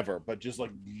whatever, but just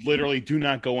like literally do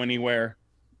not go anywhere.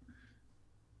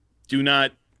 Do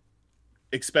not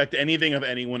expect anything of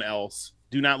anyone else.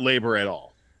 Do not labor at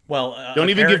all. Well, don't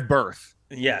even give birth.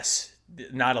 Yes,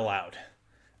 not allowed.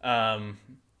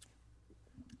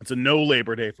 It's a no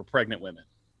Labor Day for pregnant women.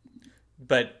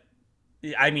 But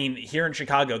I mean, here in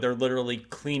Chicago, they're literally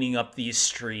cleaning up these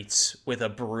streets with a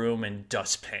broom and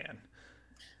dustpan.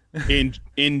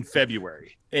 In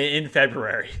February. In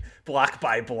February, block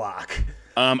by block.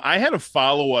 I had a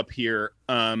follow-up here.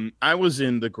 I was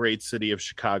in the great city of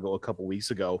Chicago a couple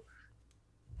weeks ago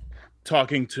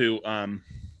talking to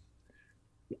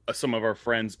some of our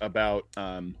friends about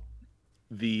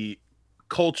the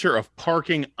culture of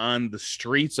parking on the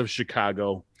streets of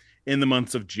Chicago in the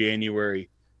months of January,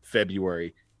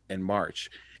 February, and March.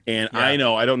 And yeah. I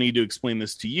know I don't need to explain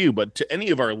this to you, but to any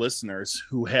of our listeners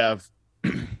who have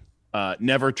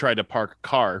never tried to park a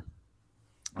car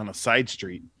on a side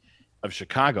street of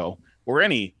Chicago or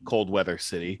any cold weather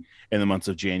city in the months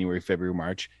of January, February,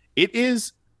 March, it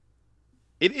is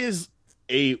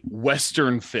a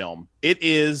Western film. It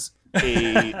is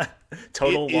a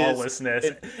total lawlessness.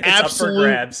 It's absolute, up for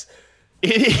grabs.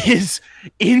 It is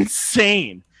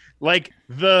insane. Like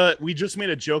we just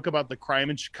made a joke about the crime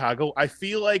in Chicago. I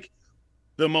feel like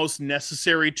the most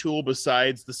necessary tool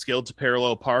besides the skill to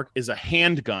parallel park is a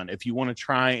handgun if you want to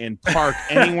try and park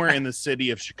anywhere in the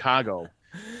city of Chicago.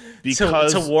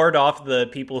 Because to ward off the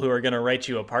people who are going to write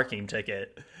you a parking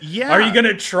ticket. Yeah. Are you going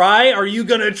to try? Are you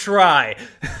going to try?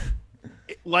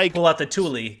 Like pull out the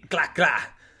toolie. Glah, glah.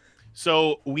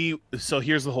 So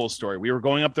here's the whole story. We were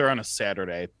going up there on a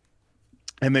Saturday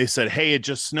and they said, "Hey, it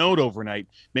just snowed overnight.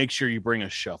 Make sure you bring a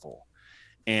shovel."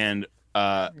 And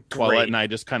Toilette and I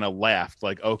just kind of laughed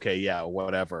like, "Okay, yeah,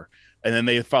 whatever." And then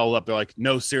they followed up. They're like,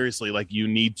 "No, seriously, like you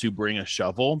need to bring a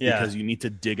shovel because you need to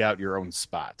dig out your own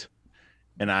spot."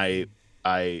 And I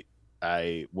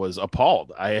was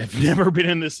appalled. I have never been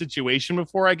in this situation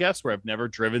before, I guess, where I've never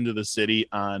driven to the city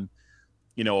on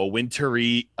a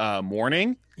wintry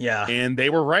morning. Yeah. And they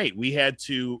were right. We had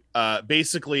to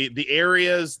basically the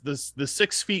areas, the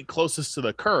 6 feet closest to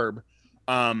the curb,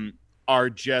 are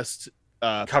just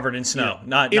Covered in snow,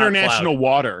 not international plowed.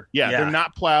 water. Yeah, they're Yeah.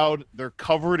 not plowed. They're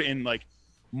covered in like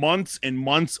months and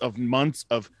months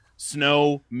of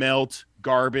snow, melt,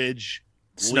 garbage,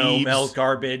 Snow, melt, leaves,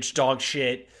 garbage, dog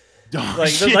shit. dog Like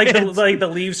shit. the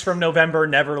leaves from November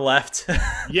never left.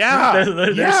 Yeah,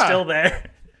 they're still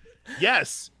there.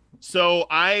 Yes. So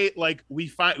we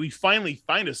finally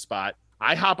find a spot.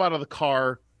 I hop out of the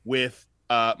car with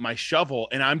my shovel,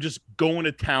 and I'm just going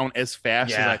to town as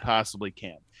fast as I possibly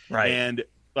can. Right. And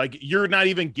like you're not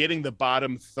even getting the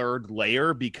bottom third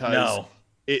layer because No.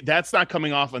 that's not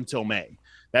coming off until May.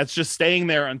 That's just staying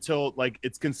there until like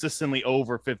it's consistently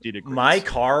over 50 degrees. My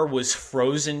car was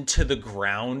frozen to the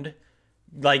ground,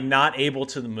 like not able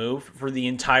to move for the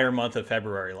entire month of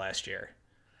February last year.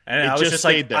 And I was just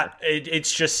like,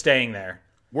 it's just staying there.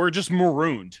 We're just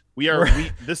marooned.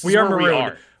 This is we are where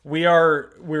marooned. we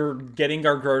are. We're getting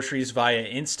our groceries via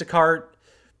Instacart.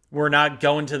 We're not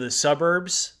going to the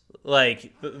suburbs.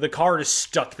 Like the car is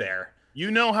stuck there. You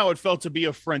know how it felt to be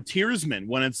a frontiersman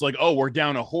when it's like, oh, we're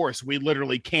down a horse. We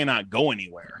literally cannot go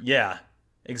anywhere. Yeah,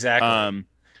 exactly.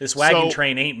 This wagon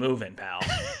train ain't moving, pal.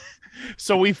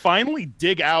 So we finally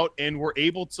dig out and we're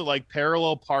able to like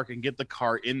parallel park and get the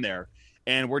car in there.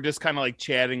 And we're just kind of like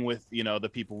chatting with, the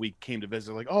people we came to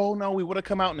visit. Like, oh, no, we would have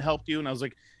come out and helped you. And I was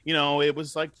like, it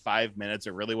was like 5 minutes.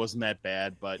 It really wasn't that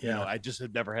bad. But, I just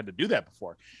had never had to do that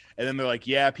before. And then they're like,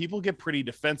 yeah, people get pretty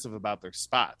defensive about their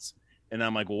spots. And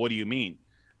I'm like, well, what do you mean?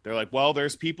 They're like, well,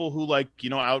 there's people who like,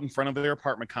 out in front of their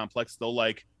apartment complex. They'll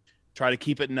like try to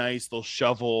keep it nice. They'll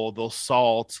shovel, they'll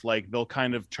salt, like they'll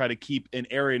kind of try to keep an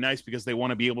area nice because they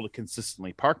want to be able to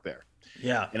consistently park there.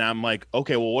 Yeah. And I'm like,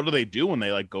 okay, well, what do they do when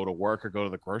they like go to work or go to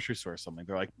the grocery store or something?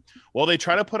 They're like, well, they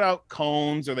try to put out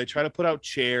cones or they try to put out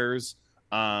chairs.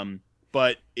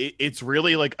 But it's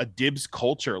really like a dibs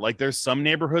culture. Like there's some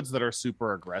neighborhoods that are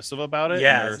super aggressive about it.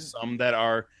 Yeah. And there's some that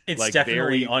are like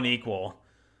definitely very unequal.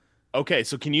 Okay.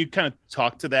 So can you kind of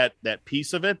talk to that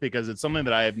piece of it? Because it's something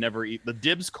that I have never the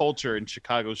dibs culture in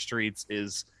Chicago streets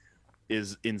is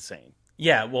insane.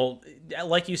 Yeah. Well,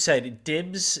 like you said,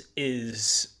 dibs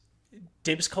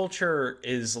culture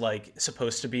is like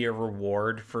supposed to be a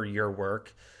reward for your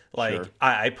work. Like sure.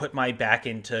 I put my back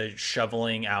into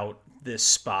shoveling out this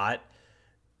spot,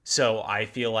 so I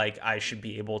feel like I should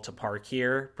be able to park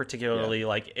here, particularly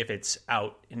like if it's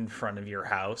out in front of your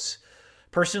house.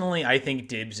 Personally, I think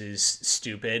dibs is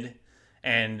stupid,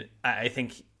 and I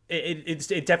think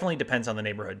it definitely depends on the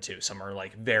neighborhood too. Some are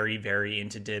like very, very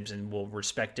into dibs and will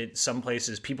respect it. Some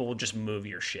places people will just move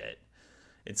your shit.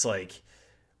 It's like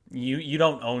you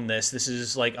don't own this. This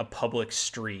is like a public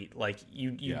street. Like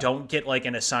you don't get like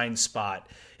an assigned spot.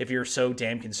 If you're so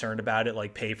damn concerned about it,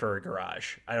 like pay for a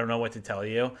garage. I don't know what to tell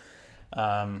you.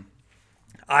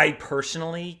 I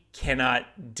personally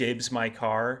cannot dibs my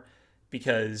car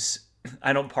because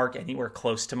I don't park anywhere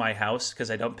close to my house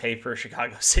because I don't pay for a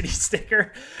Chicago City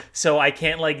sticker. So I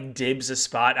can't like dibs a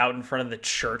spot out in front of the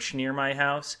church near my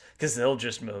house because they'll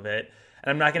just move it.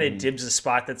 And I'm not going to dibs a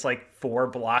spot that's like 4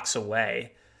 blocks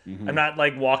away. Mm-hmm. I'm not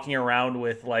like walking around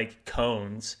with like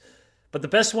cones. But the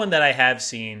best one that I have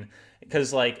seen,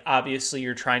 because like obviously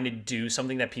you're trying to do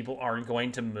something that people aren't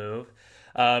going to move,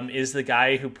 is the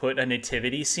guy who put a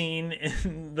nativity scene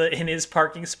in his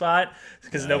parking spot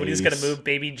because nobody's going to move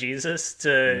baby Jesus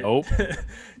to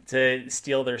to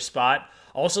steal their spot.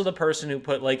 Also, the person who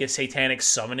put like a satanic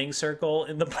summoning circle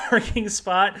in the parking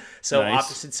spot. So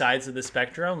opposite sides of the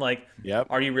spectrum. Like,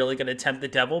 are you really going to tempt the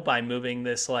devil by moving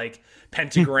this like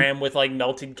pentagram with like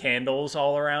melted candles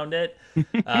all around it?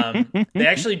 They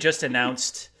actually just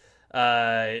announced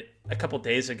a couple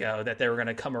days ago that they were going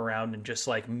to come around and just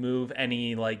like move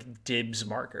any like dibs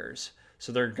markers.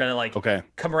 So they're going to like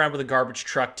come around with a garbage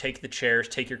truck, take the chairs,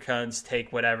 take your cones,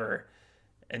 take whatever,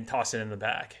 and toss it in the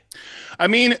back. I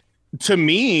mean, to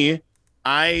me,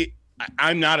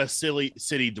 I'm not a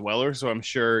city dweller, so I'm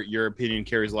sure your opinion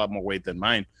carries a lot more weight than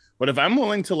mine. But if I'm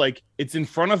willing to like, it's in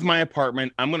front of my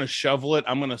apartment, I'm going to shovel it,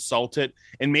 I'm going to salt it,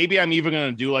 and maybe I'm even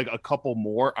going to do like a couple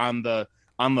more on the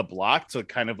block to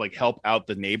kind of like help out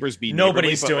the neighbors.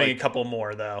 Nobody's doing like, a couple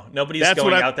more though. Nobody's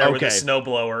going out there with a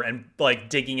snowblower and like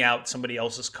digging out somebody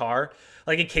else's car.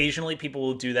 Like occasionally people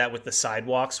will do that with the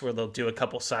sidewalks where they'll do a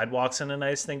couple sidewalks and a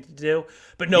nice thing to do.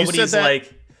 But nobody's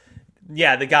like,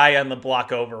 the guy on the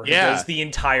block over who does the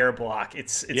entire block.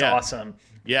 It's awesome.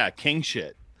 Yeah, king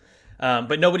shit.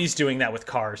 But nobody's doing that with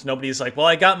cars. Nobody's like, well,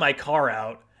 I got my car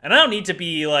out. And I don't need to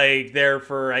be like there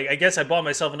for, I guess I bought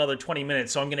myself another 20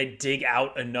 minutes, so I'm going to dig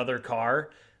out another car.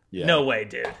 Yeah. No way,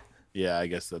 dude. Yeah, I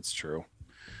guess that's true.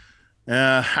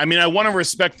 I mean, I want to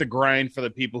respect the grind for the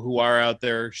people who are out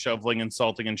there shoveling and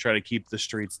salting and try to keep the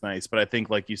streets nice. But I think,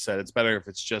 like you said, it's better if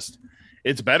it's just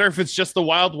the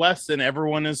Wild West and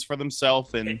everyone is for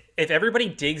themselves. And If everybody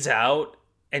digs out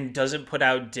and doesn't put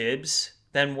out dibs,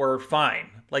 then we're fine.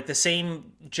 Like the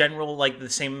same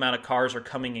amount of cars are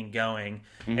coming and going,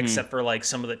 except for like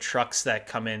some of the trucks that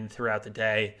come in throughout the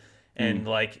day, and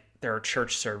like there are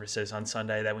church services on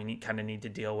Sunday that we need to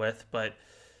deal with. But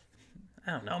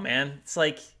I don't know, man. It's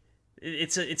like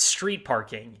it's street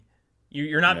parking.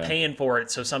 You're not paying for it,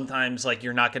 so sometimes like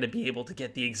you're not going to be able to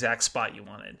get the exact spot you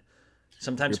wanted.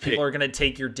 Sometimes people are going to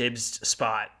take your dibs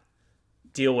spot.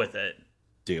 Deal with it.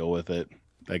 Deal with it.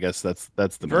 I guess that's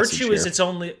the virtue is its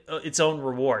own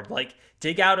reward. Like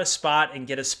dig out a spot and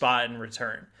get a spot in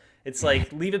return. It's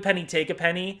like leave a penny, take a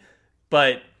penny,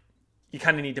 but you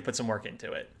kind of need to put some work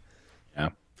into it. Yeah.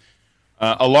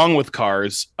 Along with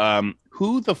cars,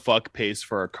 who the fuck pays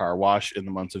for a car wash in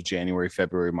the months of January,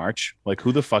 February, March? Like,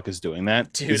 who the fuck is doing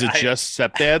that? Dude, is it just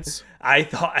stepdads? I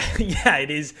thought, yeah, it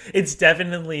is. It's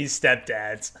definitely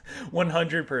stepdads,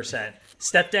 100%.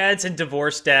 Stepdads and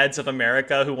divorced dads of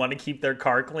America who want to keep their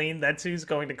car clean. That's who's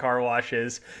going to car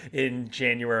washes in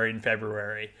January and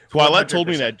February. Twyla told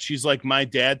me that. She's like, my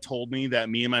dad told me that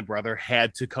me and my brother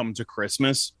had to come to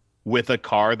Christmas with a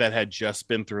car that had just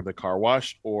been through the car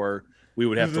wash, or we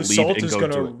would have to leave and go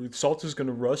do it. Salt is going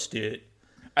to rust it.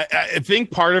 I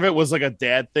think part of it was like a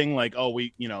dad thing, like, oh,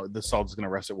 the salt is going to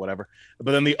rust it, whatever.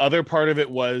 But then the other part of it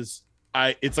was,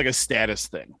 it's like a status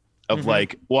thing of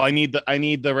like, well, I need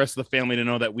the rest of the family to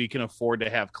know that we can afford to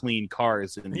have clean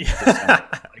cars. And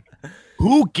like,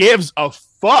 who gives a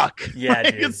fuck? Yeah,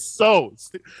 like, dude. it's so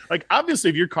like, obviously,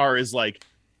 if your car is like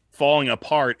falling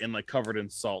apart and like covered in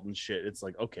salt and shit, it's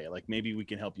like, okay, like maybe we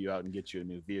can help you out and get you a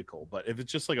new vehicle. But if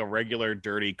it's just like a regular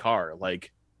dirty car,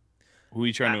 like, who are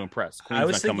you trying to impress? I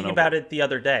was thinking about it the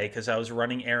other day because I was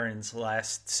running errands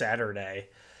last Saturday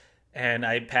and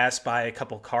I passed by a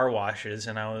couple car washes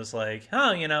and I was like,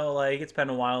 oh, like it's been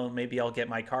a while, maybe I'll get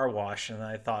my car washed. And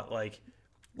I thought, like,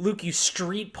 Luke, you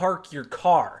street park your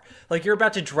car. Like, you're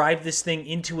about to drive this thing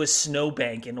into a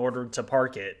snowbank in order to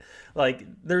park it. Like,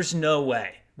 there's no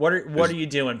way. What are you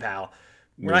doing, pal?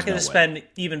 We're not going to spend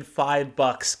even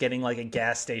 $5 getting like a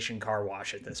gas station car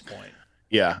wash at this point.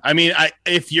 Yeah, I mean,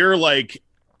 if you're like,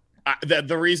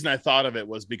 the reason I thought of it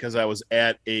was because I was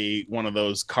at one of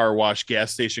those car wash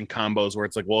gas station combos where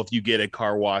it's like, well, if you get a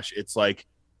car wash, it's like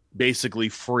basically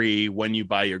free when you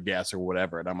buy your gas or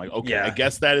whatever. And I'm like, okay, I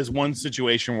guess that is one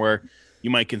situation where you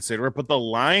might consider it. But the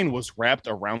line was wrapped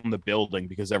around the building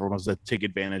because everyone was to take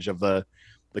advantage of the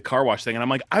car wash thing. And I'm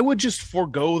like, I would just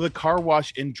forego the car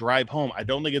wash and drive home. I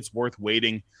don't think it's worth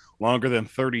waiting longer than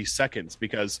 30 seconds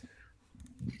because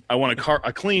I want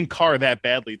a clean car that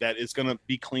badly that is going to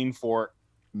be clean for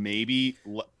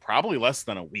probably less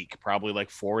than a week, probably like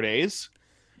 4 days.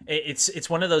 It's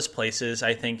one of those places,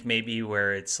 I think, maybe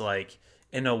where it's like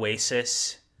an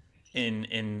oasis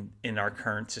in our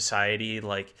current society.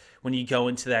 Like when you go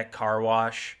into that car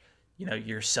wash,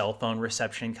 your cell phone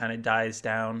reception kind of dies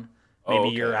down. Maybe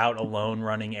you're out alone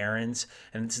running errands,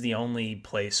 and it's the only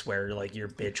place where like your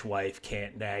bitch wife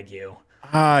can't nag you.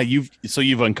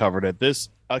 You've uncovered it.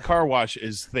 A car wash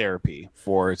is therapy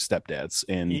for stepdads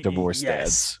and divorced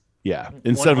dads. Yeah.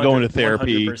 Instead of going to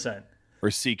therapy 100%. Or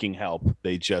seeking help,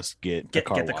 they just get the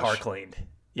car cleaned.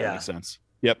 Yeah. That makes sense.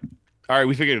 Yep. All right,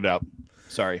 we figured it out.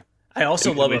 Sorry. I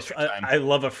also love I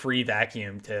love a free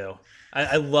vacuum too.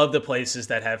 I love the places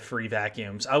that have free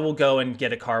vacuums. I will go and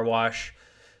get a car wash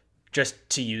just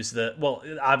to use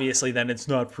obviously then it's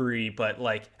not free, but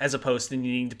like as opposed to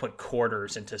needing to put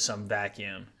quarters into some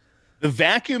vacuum. The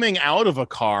vacuuming out of a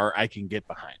car I can get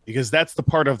behind because that's the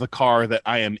part of the car that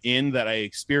I am in that I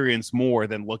experience more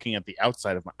than looking at the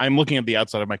outside of I'm looking at the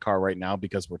outside of my car right now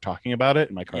because we're talking about it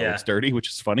and my car looks dirty, which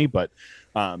is funny, but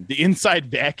the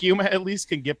inside vacuum at least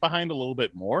can get behind a little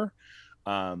bit more.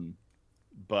 I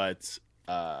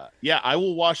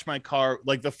will wash my car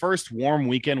like the first warm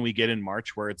weekend we get in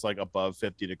March where it's like above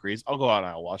 50 degrees. I'll go out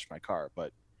and I'll wash my car,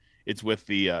 but it's with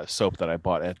the soap that I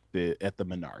bought at the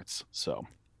Menards. So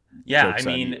yeah, I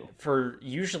mean, for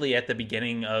usually at the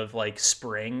beginning of like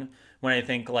spring when I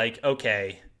think like,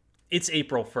 okay, it's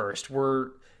April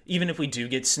 1st. Even if we do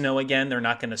get snow again, they're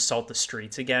not going to salt the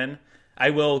streets again. I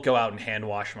will go out and hand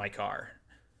wash my car.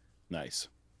 Nice.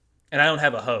 And I don't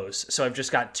have a hose, so I've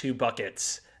just got 2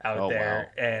 buckets out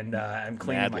there, and I'm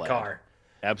cleaning my car.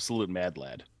 Absolute mad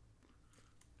lad.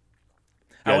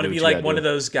 I want to be like one of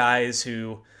those guys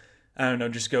who, I don't know,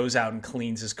 just goes out and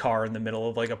cleans his car in the middle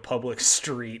of like a public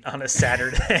street on a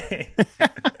Saturday.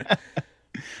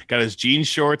 Got his jean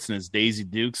shorts and his Daisy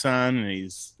Dukes on, and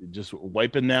he's just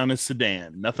wiping down his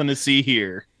sedan. Nothing to see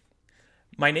here.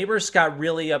 My neighbors got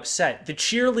really upset. The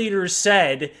cheerleaders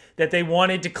said that they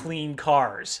wanted to clean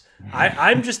cars.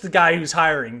 I'm just the guy who's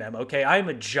hiring them, okay? I'm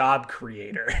a job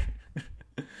creator.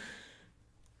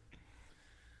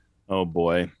 Oh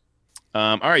boy.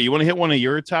 All right, you want to hit one of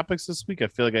your topics this week? I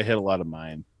feel like I hit a lot of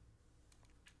mine.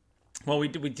 Well, we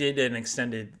did an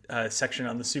extended section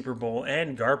on the Super Bowl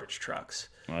and garbage trucks.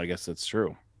 Well, I guess that's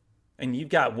true. And you've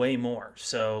got way more,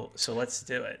 so let's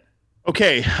do it.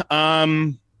 Okay.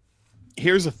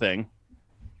 Here's the thing.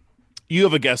 You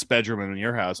have a guest bedroom in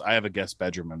your house. I have a guest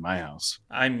bedroom in my house.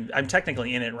 I'm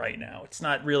technically in it right now. It's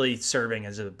not really serving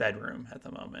as a bedroom at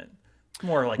the moment.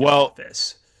 More like an Well,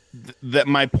 office. That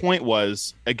my point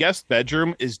was a guest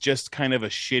bedroom is just kind of a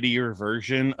shittier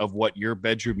version of what your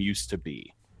bedroom used to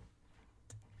be.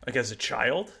 Like as a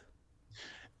child?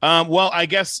 Well, I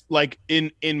guess like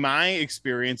in my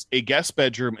experience, a guest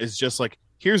bedroom is just like,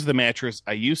 here's the mattress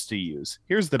I used to use.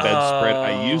 Here's the bedspread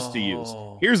I used to use.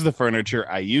 Here's the furniture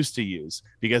I used to use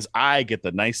because I get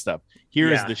the nice stuff.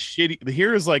 Here's the shitty.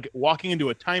 Here is like walking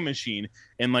into a time machine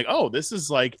and like, oh, this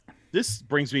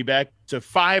brings me back to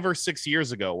 5 or 6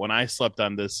 years ago when I slept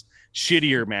on this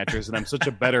shittier mattress and I'm such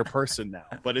a better person now.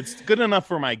 But it's good enough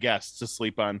for my guests to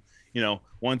sleep on,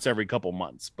 once every couple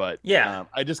months. But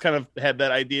I just kind of had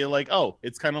that idea like, oh,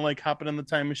 it's kind of like hopping in the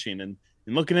time machine and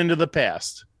looking into the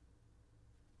past.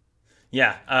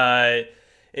 Yeah,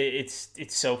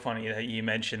 it's so funny that you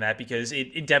mentioned that because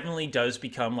it definitely does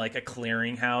become like a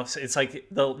clearinghouse. It's like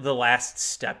the last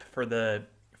step for the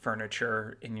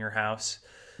furniture in your house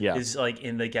is like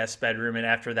in the guest bedroom, and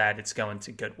after that, it's going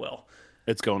to Goodwill.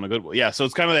 It's going to Goodwill. Yeah, so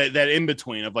it's kind of that in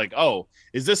between of like, oh,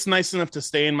 is this nice enough to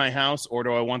stay in my house, or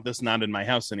do I want this not in my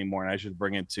house anymore, and I should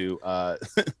bring it to a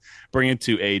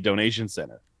donation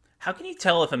center? How can you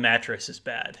tell if a mattress is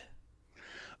bad?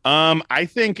 I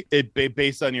think it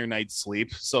based on your night's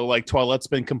sleep. So like Toilette's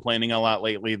been complaining a lot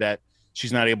lately that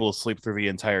she's not able to sleep through the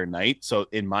entire night. So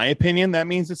in my opinion, that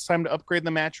means it's time to upgrade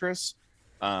the mattress.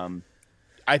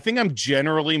 I think I'm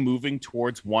generally moving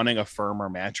towards wanting a firmer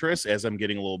mattress as I'm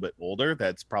getting a little bit older.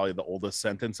 That's probably the oldest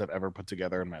sentence I've ever put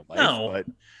together in my life. No, but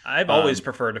I've always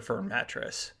preferred a firm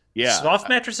mattress. Yeah. Soft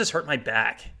mattresses hurt my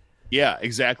back. Yeah,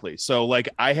 exactly. So like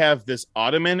I have this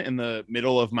ottoman in the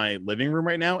middle of my living room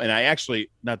right now. And I actually,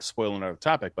 not to spoil another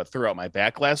topic, but threw out my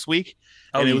back last week.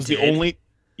 And it was the only,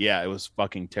 it was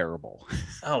fucking terrible.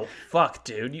 Oh, fuck,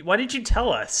 dude. Why didn't you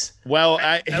tell us? Well,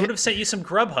 I would have sent you some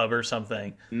Grubhub or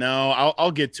something. No,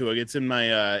 I'll get to it. It's in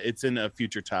my, it's in a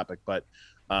future topic, but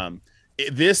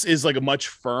this is like a much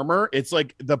firmer. It's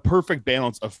like the perfect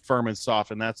balance of firm and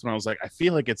soft. And that's when I was like, I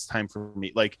feel like it's time for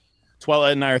me. Like,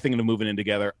 Twilight and I are thinking of moving in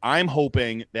together. I'm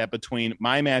hoping that between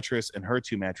my mattress and her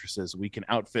 2 mattresses, we can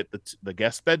outfit the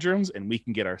guest bedrooms and we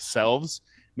can get ourselves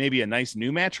maybe a nice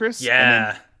new mattress. Yeah.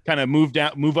 And then kind of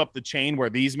move up the chain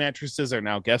where these mattresses are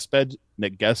now guest beds.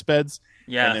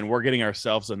 Yeah. And then we're getting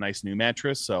ourselves a nice new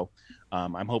mattress. So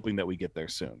I'm hoping that we get there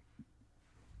soon.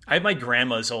 I have my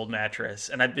grandma's old mattress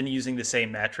and I've been using the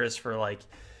same mattress for like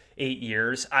 8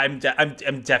 years. I'm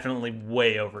definitely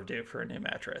way overdue for a new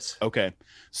mattress. Okay.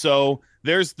 So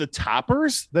there's the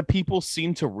toppers that people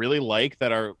seem to really like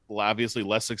that are obviously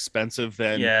less expensive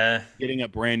than getting a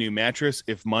brand new mattress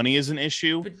if money is an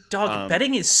issue. But dog,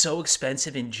 bedding is so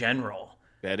expensive in general.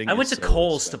 I went to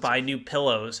Kohl's to buy new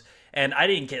pillows and I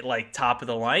didn't get like top of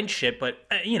the line shit, but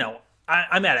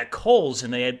I'm at a Kohl's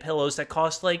and they had pillows that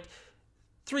cost like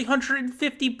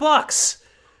 $350.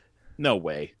 No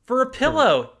way. For a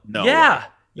pillow. No. Yeah.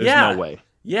 Way. There's no way.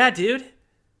 Yeah, dude.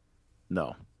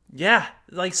 No. Yeah.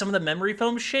 Like some of the memory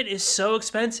foam shit is so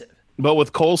expensive. But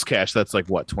with Kohl's Cash, that's like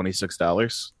what,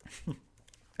 $26?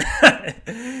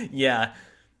 Yeah.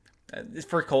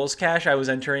 For Kohl's Cash, I was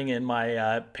entering in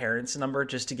my parents' number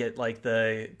just to get like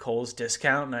the Kohl's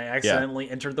discount, and I accidentally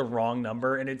entered the wrong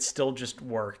number, and it still just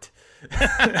worked.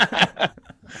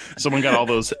 Someone got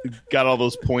all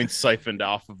those points siphoned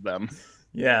off of them.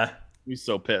 Yeah. He's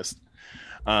so pissed.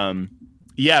 Bedding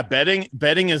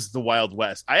is the Wild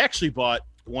West. I actually bought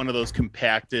one of those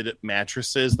compacted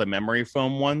mattresses, the memory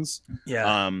foam ones.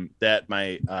 Yeah. That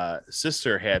my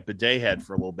sister bidet had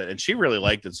for a little bit, and she really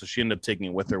liked it, so she ended up taking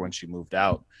it with her when she moved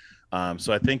out.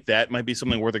 So I think that might be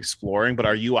something worth exploring. But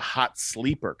are you a hot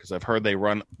sleeper? Because I've heard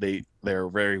they're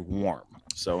very warm.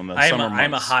 So in the summer months,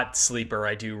 I'm a hot sleeper.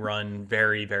 I do run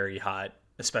very, very hot,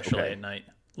 especially at night.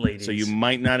 Ladies. So you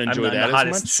might not enjoy that as much? I'm the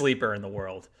hottest sleeper in the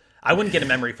world. I wouldn't get a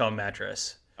memory foam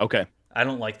mattress. Okay. I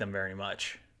don't like them very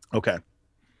much. Okay.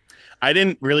 I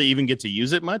didn't really even get to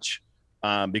use it much.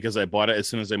 because I bought it as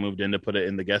soon as I moved in to put it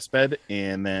in the guest bed,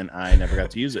 and then I never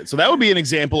got to use it. So that would be an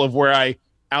example of where I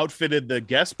outfitted the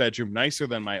guest bedroom nicer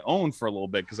than my own for a little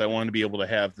bit because I wanted to be able to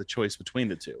have the choice between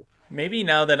the two. Maybe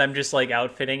now that I'm just like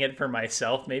outfitting it for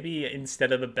myself, maybe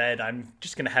instead of the bed, I'm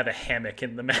just gonna have a hammock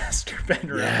in the master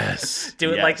bedroom. Yes,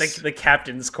 Do it like the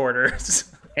captain's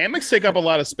quarters. Hammocks take up a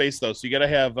lot of space though, so you gotta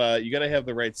have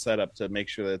the right setup to make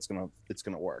sure that it's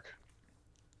gonna work.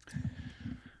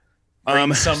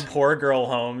 Bring some poor girl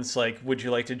home. It's like, would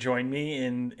you like to join me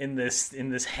in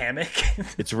this hammock?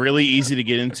 It's really easy to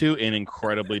get into and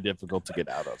incredibly difficult to get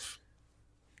out of.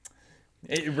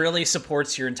 It really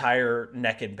supports your entire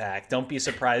neck and back. Don't be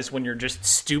surprised when you're just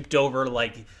stooped over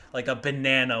like a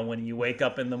banana when you wake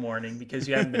up in the morning because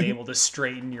you haven't been able to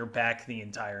straighten your back the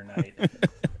entire night.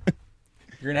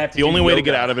 You're gonna have to. The only way to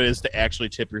get out of it is to actually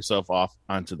tip yourself off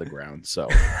onto the ground. So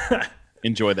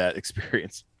enjoy that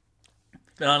experience.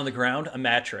 And on the ground, a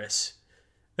mattress.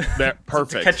 That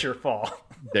perfect. To catch your fall.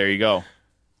 There you go.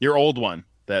 Your old one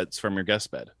that's from your guest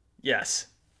bed. Yes.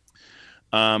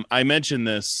 I mentioned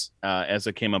this as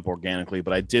it came up organically,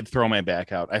 but I did throw my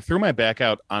back out. I threw my back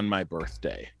out on my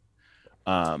birthday.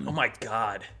 Oh my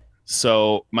God.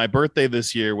 So my birthday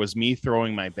this year was me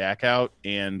throwing my back out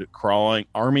and crawling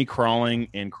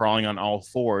on all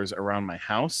fours around my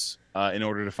house in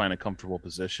order to find a comfortable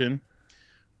position.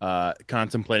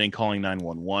 Contemplating calling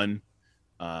 911,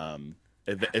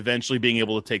 eventually being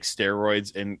able to take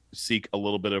steroids and seek a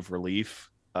little bit of relief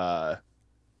How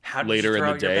did later you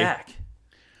throw in the out your day.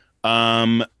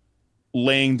 Back?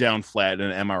 Laying down flat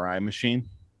in an MRI machine.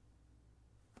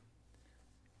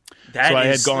 That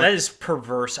is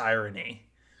perverse irony.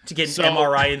 To get an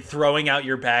MRI and throwing out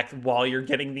your back while you're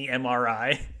getting the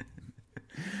MRI.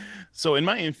 So in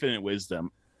my infinite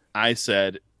wisdom, I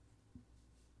said,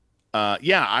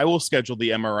 I will schedule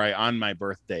the MRI on my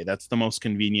birthday. That's the most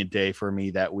convenient day for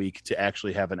me that week to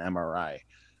actually have an MRI.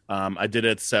 I did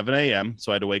it at 7 a.m.,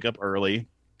 so I had to wake up early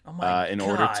in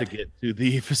order to get to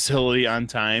the facility on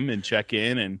time and check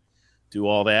in and do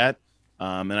all that.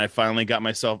 And I finally got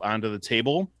myself onto the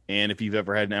table. And if you've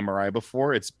ever had an MRI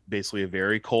before, it's basically a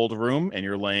very cold room and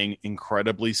you're laying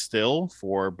incredibly still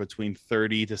for between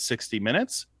 30 to 60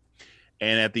 minutes.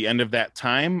 And at the end of that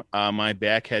time, my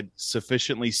back had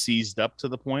sufficiently seized up to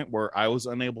the point where I was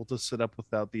unable to sit up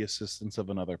without the assistance of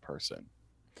another person.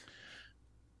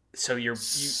 So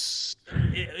is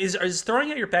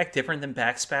throwing out your back different than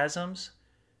back spasms?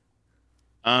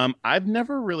 I've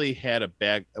never really had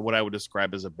what I would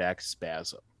describe as a back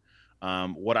spasm.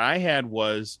 What I had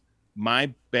was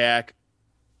my back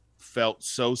felt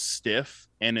so stiff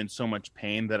and in so much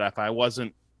pain that if I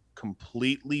wasn't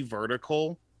completely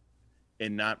vertical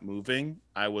and not moving,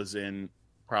 I was in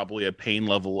probably a pain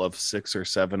level of 6 or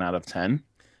 7 out of 10.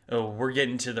 Oh, we're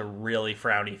getting to the really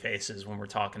frowny faces when we're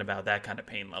talking about that kind of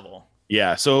pain level.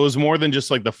 Yeah, so it was more than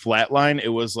just like the flat line. It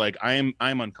was like I'm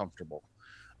uncomfortable.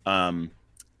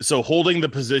 So holding the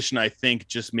position, I think,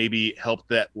 just maybe helped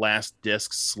that last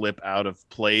disc slip out of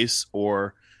place,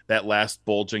 or that last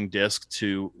bulging disc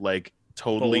to like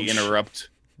totally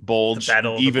bulge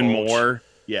even more.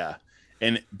 Yeah.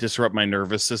 And disrupt my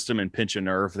nervous system and pinch a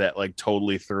nerve that like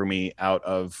totally threw me out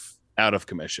of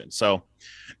commission. So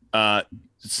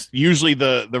usually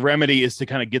the remedy is to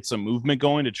kind of get some movement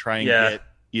going to try and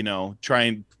try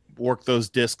and work those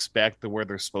discs back to where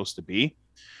they're supposed to be.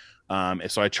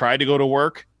 So I tried to go to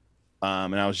work.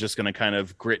 And I was just going to kind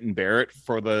of grit and bear it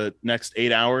for the next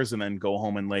 8 hours and then go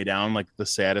home and lay down like the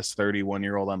saddest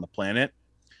 31-year-old on the planet.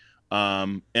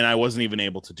 And I wasn't even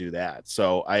able to do that.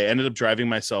 So I ended up driving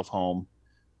myself home.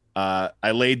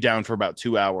 I laid down for about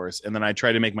 2 hours and then I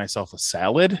tried to make myself a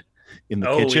salad in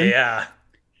the kitchen. Oh, yeah.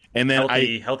 And then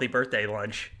healthy birthday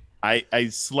lunch. I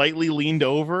slightly leaned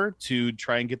over to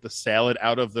try and get the salad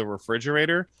out of the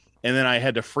refrigerator. And then I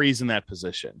had to freeze in that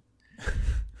position.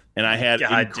 And I had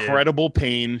incredible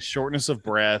pain, shortness of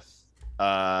breath.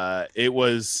 It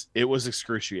was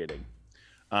excruciating.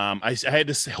 I had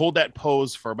to hold that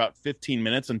pose for about 15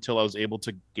 minutes until I was able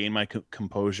to gain my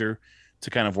composure to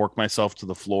kind of work myself to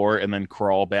the floor and then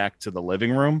crawl back to the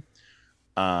living room.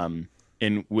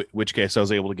 In which case I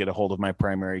was able to get a hold of my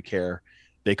primary care.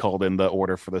 They called in the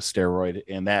order for the steroid,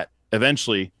 and that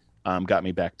eventually got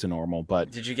me back to normal.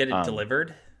 But did you get it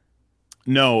delivered?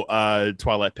 No,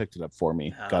 Twilight picked it up for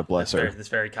me. God bless her. That's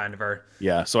very kind of her.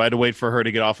 Yeah, so I had to wait for her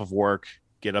to get off of work,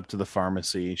 get up to the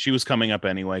pharmacy. She was coming up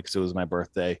anyway because it was my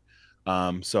birthday.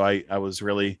 So I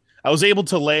was able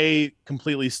to lay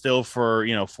completely still for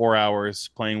 4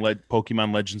 hours playing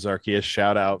Pokemon Legends Arceus.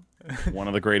 Shout out, one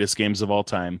of the greatest games of all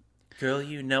time. Girl,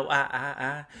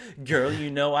 Girl,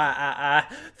 I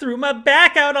threw my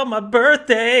back out on my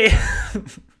birthday.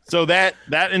 So that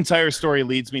entire story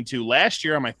leads me to last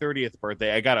year on my 30th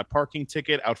birthday, I got a parking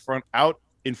ticket out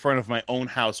in front of my own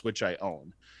house, which I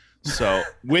own. So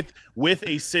with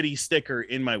a city sticker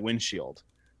in my windshield.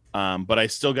 But I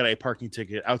still got a parking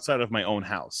ticket outside of my own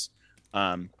house. So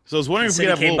I was wondering The if we city could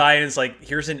have came by and it's like,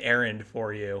 here's an errand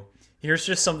for you. Here's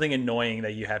just something annoying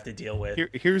that you have to deal with.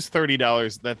 Here's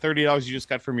 $30. That $30 you just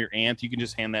got from your aunt, you can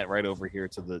just hand that right over here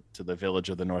to the village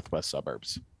of the northwest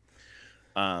suburbs.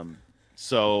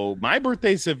 So my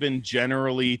birthdays have been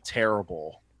generally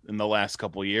terrible in the last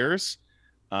couple years.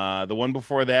 The one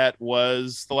before that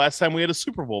was the last time we had a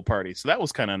Super Bowl party, so that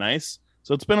was kind of nice.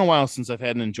 So it's been a while since I've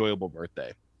had an enjoyable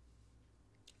birthday.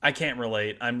 I can't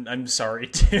relate. I'm sorry,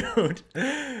 dude.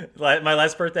 My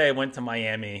last birthday, I went to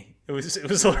Miami. It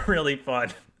was really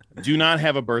fun. Do not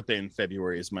have a birthday in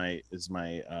February is my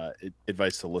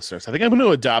advice to listeners. I think I'm going to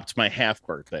adopt my half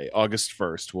birthday. August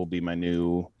 1st will be my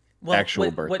new actual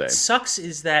birthday. What sucks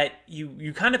is that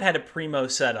you kind of had a primo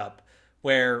setup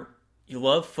where you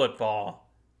love football.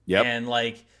 Yep. And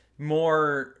like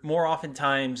more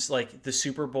oftentimes like the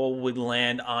Super Bowl would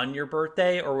land on your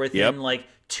birthday or within like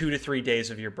 2 to 3 days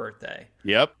of your birthday.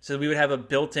 Yep. So we would have a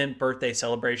built-in birthday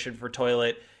celebration for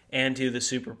Toilet and do the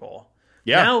Super Bowl.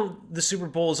 Yeah. Now the Super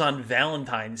Bowl is on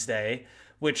Valentine's Day,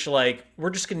 which like we're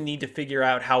just going to need to figure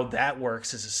out how that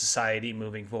works as a society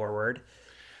moving forward.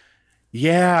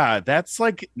 Yeah, that's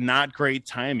like not great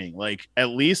timing. Like at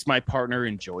least my partner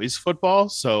enjoys football,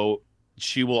 so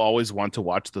she will always want to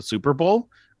watch the Super Bowl.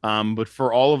 But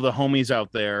for all of the homies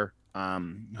out there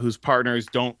whose partners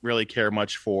don't really care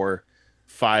much for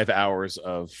 5 hours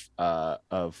of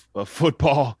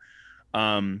football,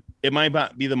 it might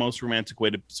not be the most romantic way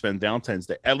to spend Valentine's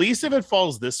Day. At least if it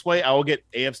falls this way, I will get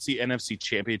AFC NFC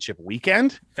Championship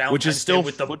weekend, which is still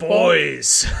with football. The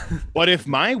boys. But if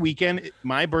my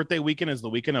birthday weekend is the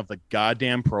weekend of the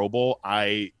goddamn Pro Bowl,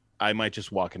 I might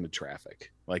just walk into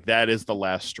traffic. Like that is the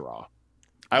last straw.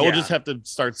 I will just have to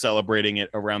start celebrating it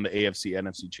around the AFC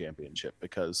NFC Championship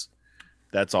because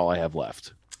that's all I have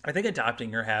left. I think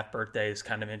adopting your half birthday is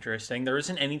kind of interesting. There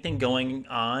isn't anything going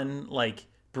on like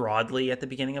broadly at the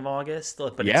beginning of August,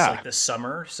 but it's like the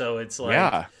summer, so it's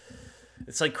like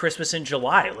it's like Christmas in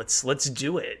July. Let's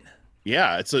do it.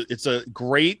 Yeah, it's a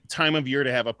great time of year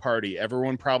to have a party.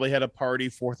 Everyone probably had a party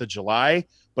 4th of July,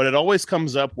 but it always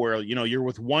comes up where, you know, you're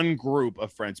with one group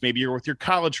of friends. Maybe you're with your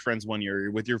college friends one year,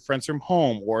 you're with your friends from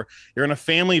home, or you're on a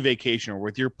family vacation or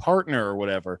with your partner or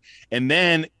whatever. And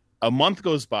then a month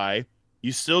goes by,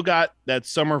 you still got that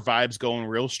summer vibes going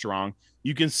real strong.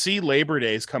 You can see Labor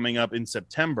Days coming up in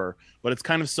September, but it's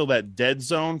kind of still that dead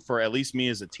zone for at least me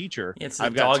as a teacher. It's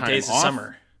the dog days of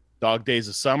summer. Dog days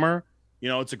of summer. You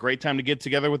know, it's a great time to get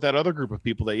together with that other group of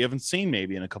people that you haven't seen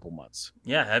maybe in a couple months.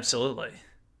 Yeah, absolutely.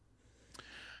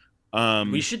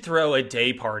 We should throw a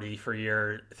day party for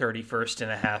your 31st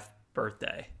and a half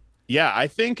birthday. Yeah, I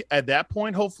think at that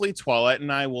point, hopefully Twilight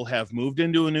and I will have moved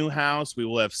into a new house. We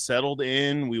will have settled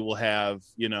in. We will have,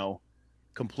 you know,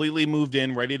 completely moved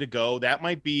in, ready to go. That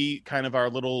might be kind of our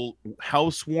little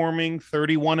housewarming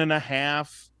 31 and a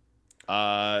half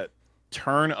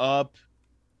turn up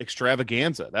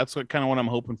extravaganza. That's what I'm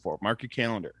hoping for. Mark your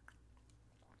calendar.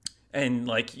 And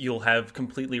like you'll have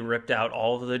completely ripped out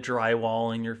all of the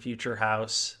drywall in your future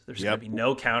house. There's going to be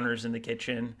no counters in the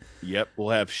kitchen. Yep.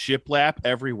 We'll have shiplap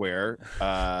everywhere.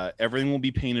 Everything will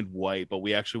be painted white, but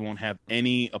we actually won't have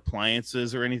any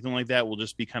appliances or anything like that. We'll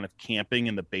just be kind of camping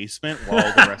in the basement while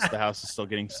the rest of the house is still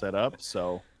getting set up.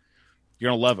 So you're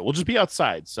going to love it. We'll just be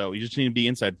outside. So you just need to be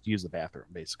inside to use the bathroom,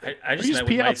 basically. I just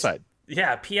pee outside.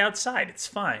 Yeah, pee outside. It's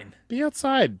fine. Be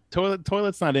outside.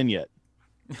 Toilet's not in yet.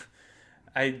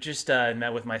 I just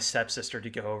met with my stepsister to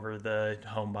go over the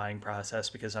home buying process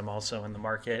because I'm also in the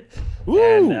market. Ooh.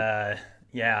 And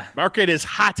yeah. Market is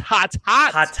hot.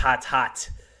 Hot.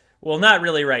 Well, not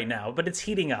really right now, but it's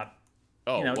heating up.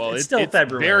 Oh, you know, well, it's still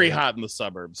February. Very hot in the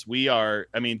suburbs.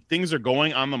 Things are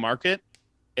going on the market.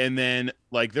 And then,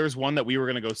 like, there's one that we were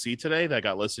going to go see today that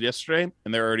got listed yesterday,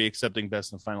 and they're already accepting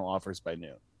best and final offers by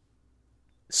noon.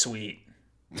 Sweet.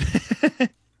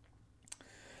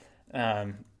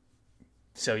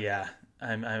 So yeah,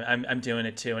 I'm doing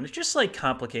it too, and it's just like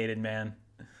complicated, man.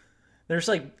 There's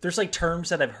like terms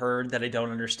that I've heard that I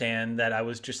don't understand. That I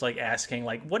was just like asking,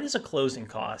 like, what is a closing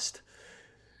cost?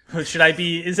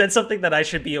 Is that something that I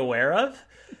should be aware of?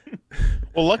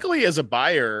 Well, luckily as a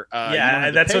buyer,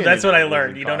 that's what I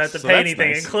learned. You don't have to pay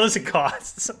anything in closing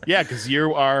costs. Yeah, because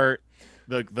you are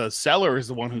the seller is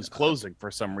the one who's closing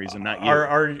for some reason, not you.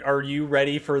 Are you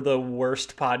ready for the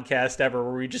worst podcast ever,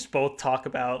 where we just both talk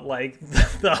about like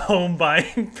the home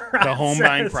buying process? The home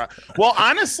buying Well,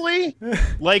 honestly,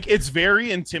 like it's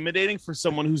very intimidating for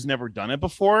someone who's never done it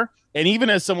before, and even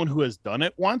as someone who has done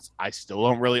it once, I still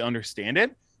don't really understand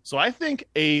it. So I think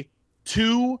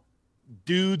two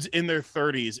dudes in their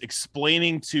 30s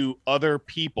explaining to other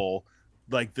people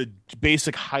like the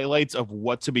basic highlights of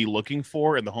what to be looking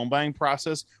for in the home buying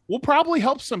process will probably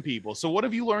help some people. So what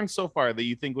have you learned so far that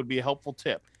you think would be a helpful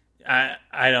tip? I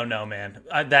don't know, man.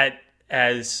 That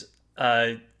as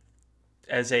a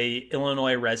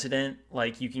Illinois resident,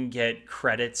 like you can get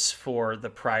credits for the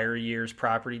prior year's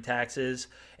property taxes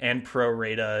and pro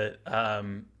rata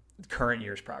current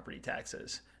year's property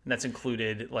taxes. And that's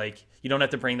included, like, you don't have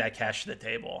to bring that cash to the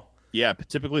table. Yeah,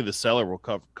 typically the seller will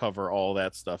cover all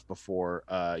that stuff before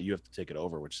you have to take it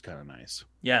over, which is kind of nice.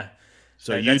 Yeah.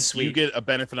 So you get a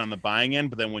benefit on the buying end,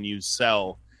 but then when you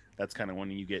sell, that's kind of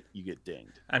when you get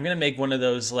dinged. I'm gonna make one of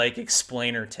those like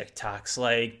explainer TikToks,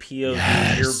 like POV.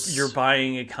 Yes. You're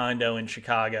buying a condo in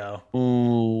Chicago.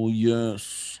 Oh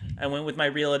yes. I went with my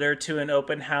realtor to an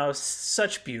open house.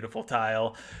 Such beautiful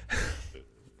tile.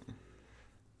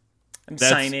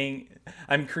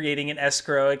 I'm creating an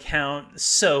escrow account.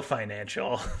 So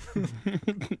financial.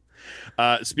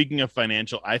 Speaking of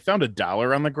financial, I found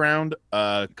 $1 on the ground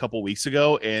a couple weeks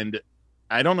ago, and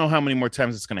I don't know how many more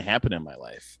times it's going to happen in my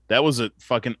life. That was a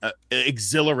fucking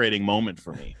exhilarating moment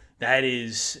for me.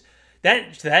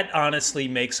 That honestly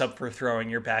makes up for throwing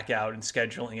your back out and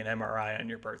scheduling an MRI on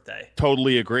your birthday.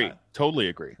 Totally agree. Totally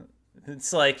agree.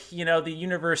 It's like, the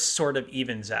universe sort of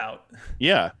evens out.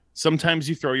 Yeah. Sometimes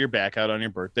you throw your back out on your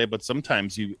birthday, but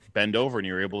sometimes you bend over and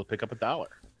you're able to pick up $1.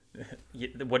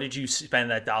 What did you spend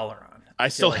that $1 on? I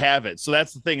still have it. So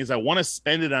that's the thing, is I want to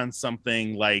spend it on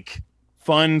something like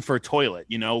fun for toilet,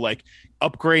 like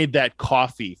upgrade that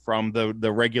coffee from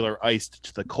the regular iced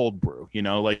to the cold brew,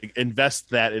 like invest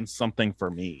that in something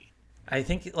for me. I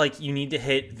think like you need to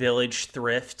hit Village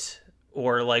Thrift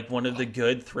or like one of the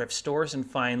good thrift stores and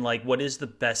find like what is the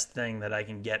best thing that I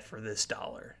can get for this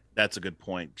 $1. That's a good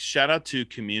point. Shout out to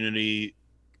Community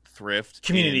Thrift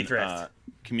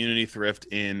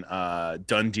in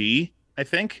Dundee, I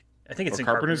think it's in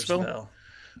Carpentersville.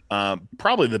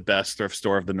 Probably the best thrift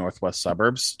store of the northwest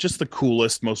suburbs. Just the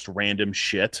coolest, most random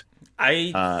shit.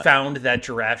 I found that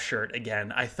giraffe shirt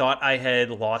again. I thought I had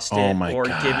lost it or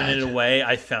given it away.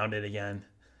 I found it again.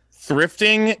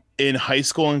 Thrifting in high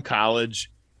school and college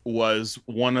was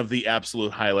one of the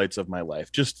absolute highlights of my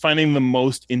life. Just finding the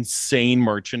most insane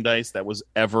merchandise that was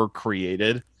ever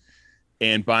created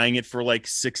and buying it for like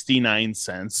 69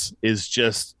 cents is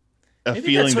just a Maybe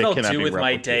feeling that's what that I'll cannot do be with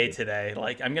my replicated. day today.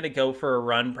 Like I'm going to go for a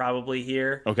run probably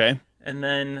here. Okay. And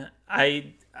then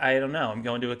I don't know. I'm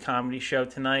going to a comedy show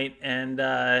tonight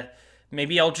and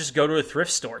maybe I'll just go to a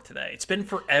thrift store today. It's been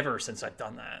forever since I've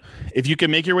done that. If you can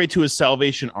make your way to a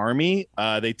Salvation Army,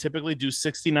 they typically do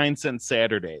 69-cent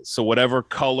Saturdays. So whatever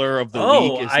color of the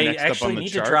week is next up on the chart. I actually need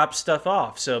to drop stuff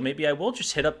off. So maybe I will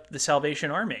just hit up the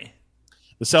Salvation Army.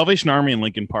 The Salvation Army in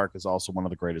Lincoln Park is also one of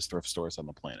the greatest thrift stores on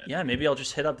the planet. Yeah, maybe I'll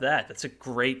just hit up that. That's a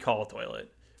great call,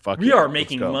 Toilet. We are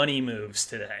making money moves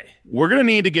today. We're going to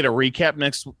need to get a recap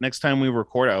next time we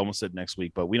record. I almost said next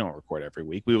week, but we don't record every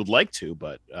week. We would like to,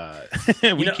 but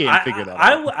we can't figure that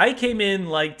out. I came in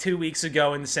like 2 weeks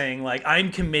ago and saying like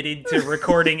I'm committed to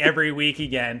recording every week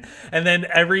again. And then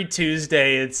every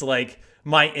Tuesday it's like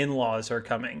my in-laws are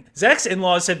coming. Zach's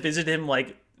in-laws have visited him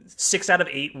like 6 out of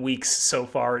 8 weeks so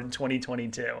far in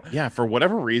 2022. Yeah, for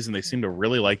whatever reason, they seem to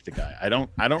really like the guy. I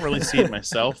don't really see it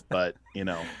myself, but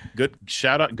good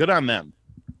shout out, good on them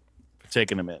for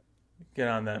taking him in. Good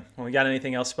on them. Well, we got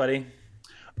anything else, buddy?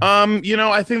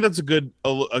 I think that's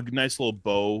a nice little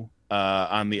bow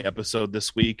on the episode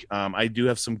this week. I do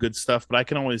have some good stuff, but I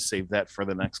can always save that for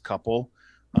the next couple.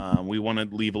 We want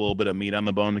to leave a little bit of meat on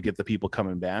the bone to get the people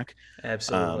coming back.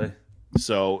 Absolutely.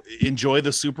 So enjoy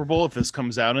the Super Bowl if this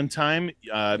comes out in time.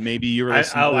 Maybe you're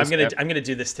listening. I'm gonna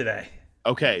do this today.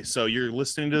 Okay, so you're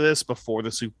listening to this before the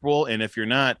Super Bowl, and if you're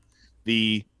not,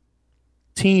 the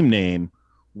team name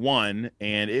won,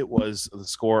 and it was the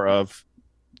score of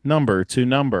number to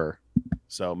number.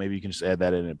 So maybe you can just add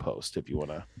that in post if you want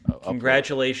to.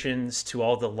 Congratulations to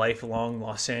all the lifelong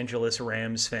Los Angeles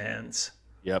Rams fans.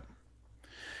 Yep,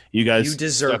 you guys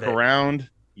stuck around.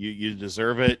 You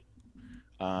deserve it.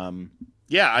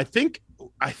 I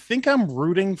think I'm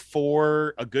rooting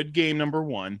for a good game. Number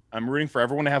one, I'm rooting for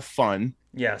everyone to have fun.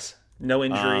 Yes. No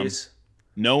injuries.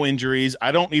 No injuries.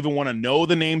 I don't even want to know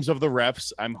the names of the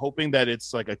refs. I'm hoping that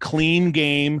it's like a clean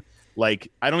game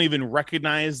Like, I don't even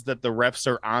recognize that the refs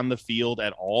are on the field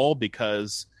at all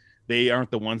because they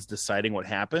aren't the ones deciding what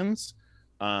happens.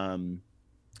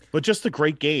 But just a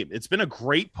great game. It's been a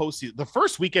great postseason. The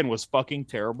first weekend was fucking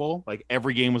terrible. Like,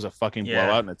 every game was a fucking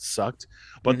blowout and it sucked.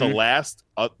 But the last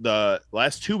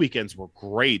 2 weekends were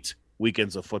great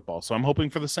weekends of football. So I'm hoping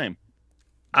for the same.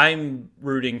 I'm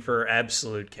rooting for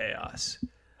absolute chaos.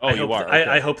 Oh, you are? Okay.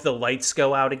 I hope the lights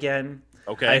go out again.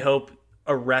 Okay. I hope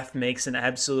a ref makes an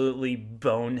absolutely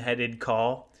boneheaded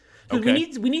call. Dude,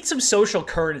 Okay. we need some social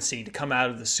currency to come out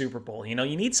of the Super Bowl. You know,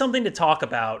 you need something to talk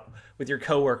about with your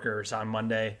coworkers on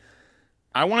Monday.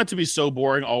 I want it to be so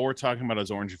boring. All we're talking about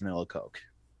is orange vanilla Coke.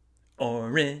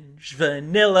 Orange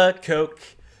vanilla Coke.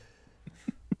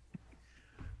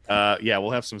 Yeah,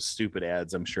 we'll have some stupid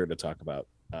ads, I'm sure, to talk about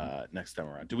next time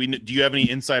around. Do you have any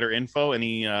insider info?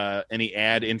 Any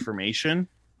ad information?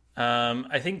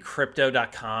 I think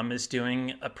crypto.com is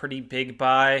doing a pretty big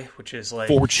buy, which is like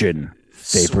Fortune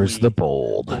favors the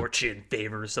bold. Fortune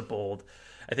favors the bold.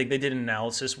 I think they did an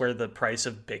analysis where the price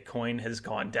of Bitcoin has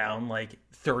gone down like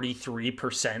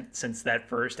 33% since that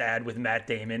first ad with Matt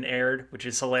Damon aired, which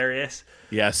is hilarious.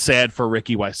 Yeah, sad for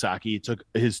Ricky Wysocki. He took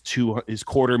his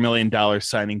 $250,000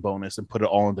 signing bonus and put it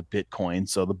all into Bitcoin.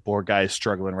 So the poor guy is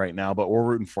struggling right now, but we're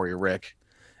rooting for you, Rick.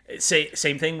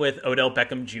 Same thing with Odell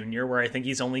Beckham Jr., where I think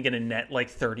he's only going to net like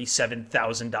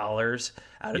 $37,000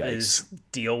 out of his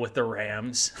deal with the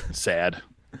Rams. Sad.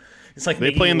 It's like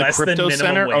they play in the crypto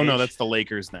center. Wage. Oh no, that's the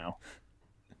Lakers now.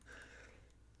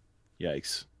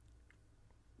 Yikes.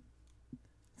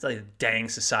 It's like a dang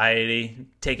society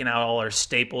taking out all our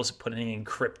staples and putting in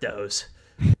cryptos.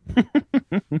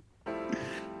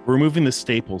 Removing the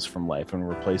staples from life and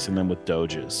replacing them with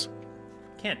doges.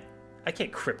 I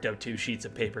can't crypto 2 sheets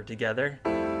of paper together.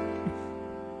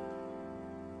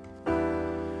 All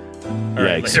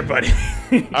right, later, buddy.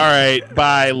 All right,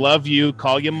 bye. Love you.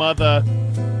 Call your mother.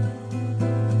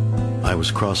 I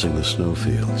was crossing the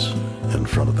snowfields in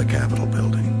front of the Capitol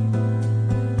building.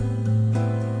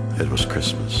 It was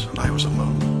Christmas, and I was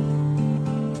alone.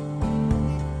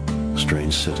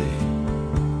 Strange city,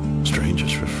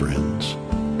 strangers for friends,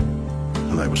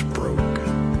 and I was broke.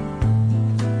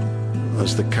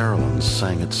 As the carillons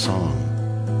sang its song,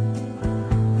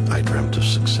 I dreamt of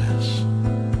success.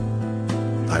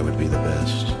 I would be the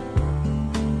best.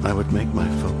 I would make my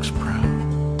folks proud.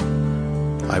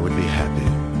 I would be happy.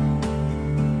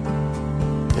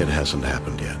 It hasn't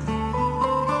happened yet.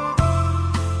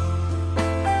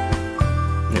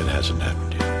 It hasn't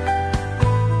happened yet.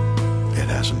 It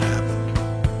hasn't happened.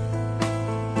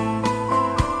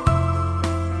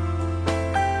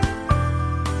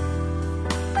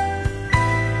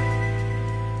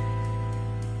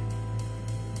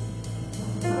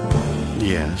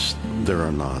 Yes, there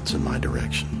are nods in my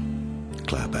direction,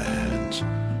 clap of hands,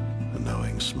 a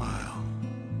knowing smile.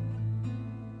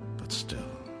 But still.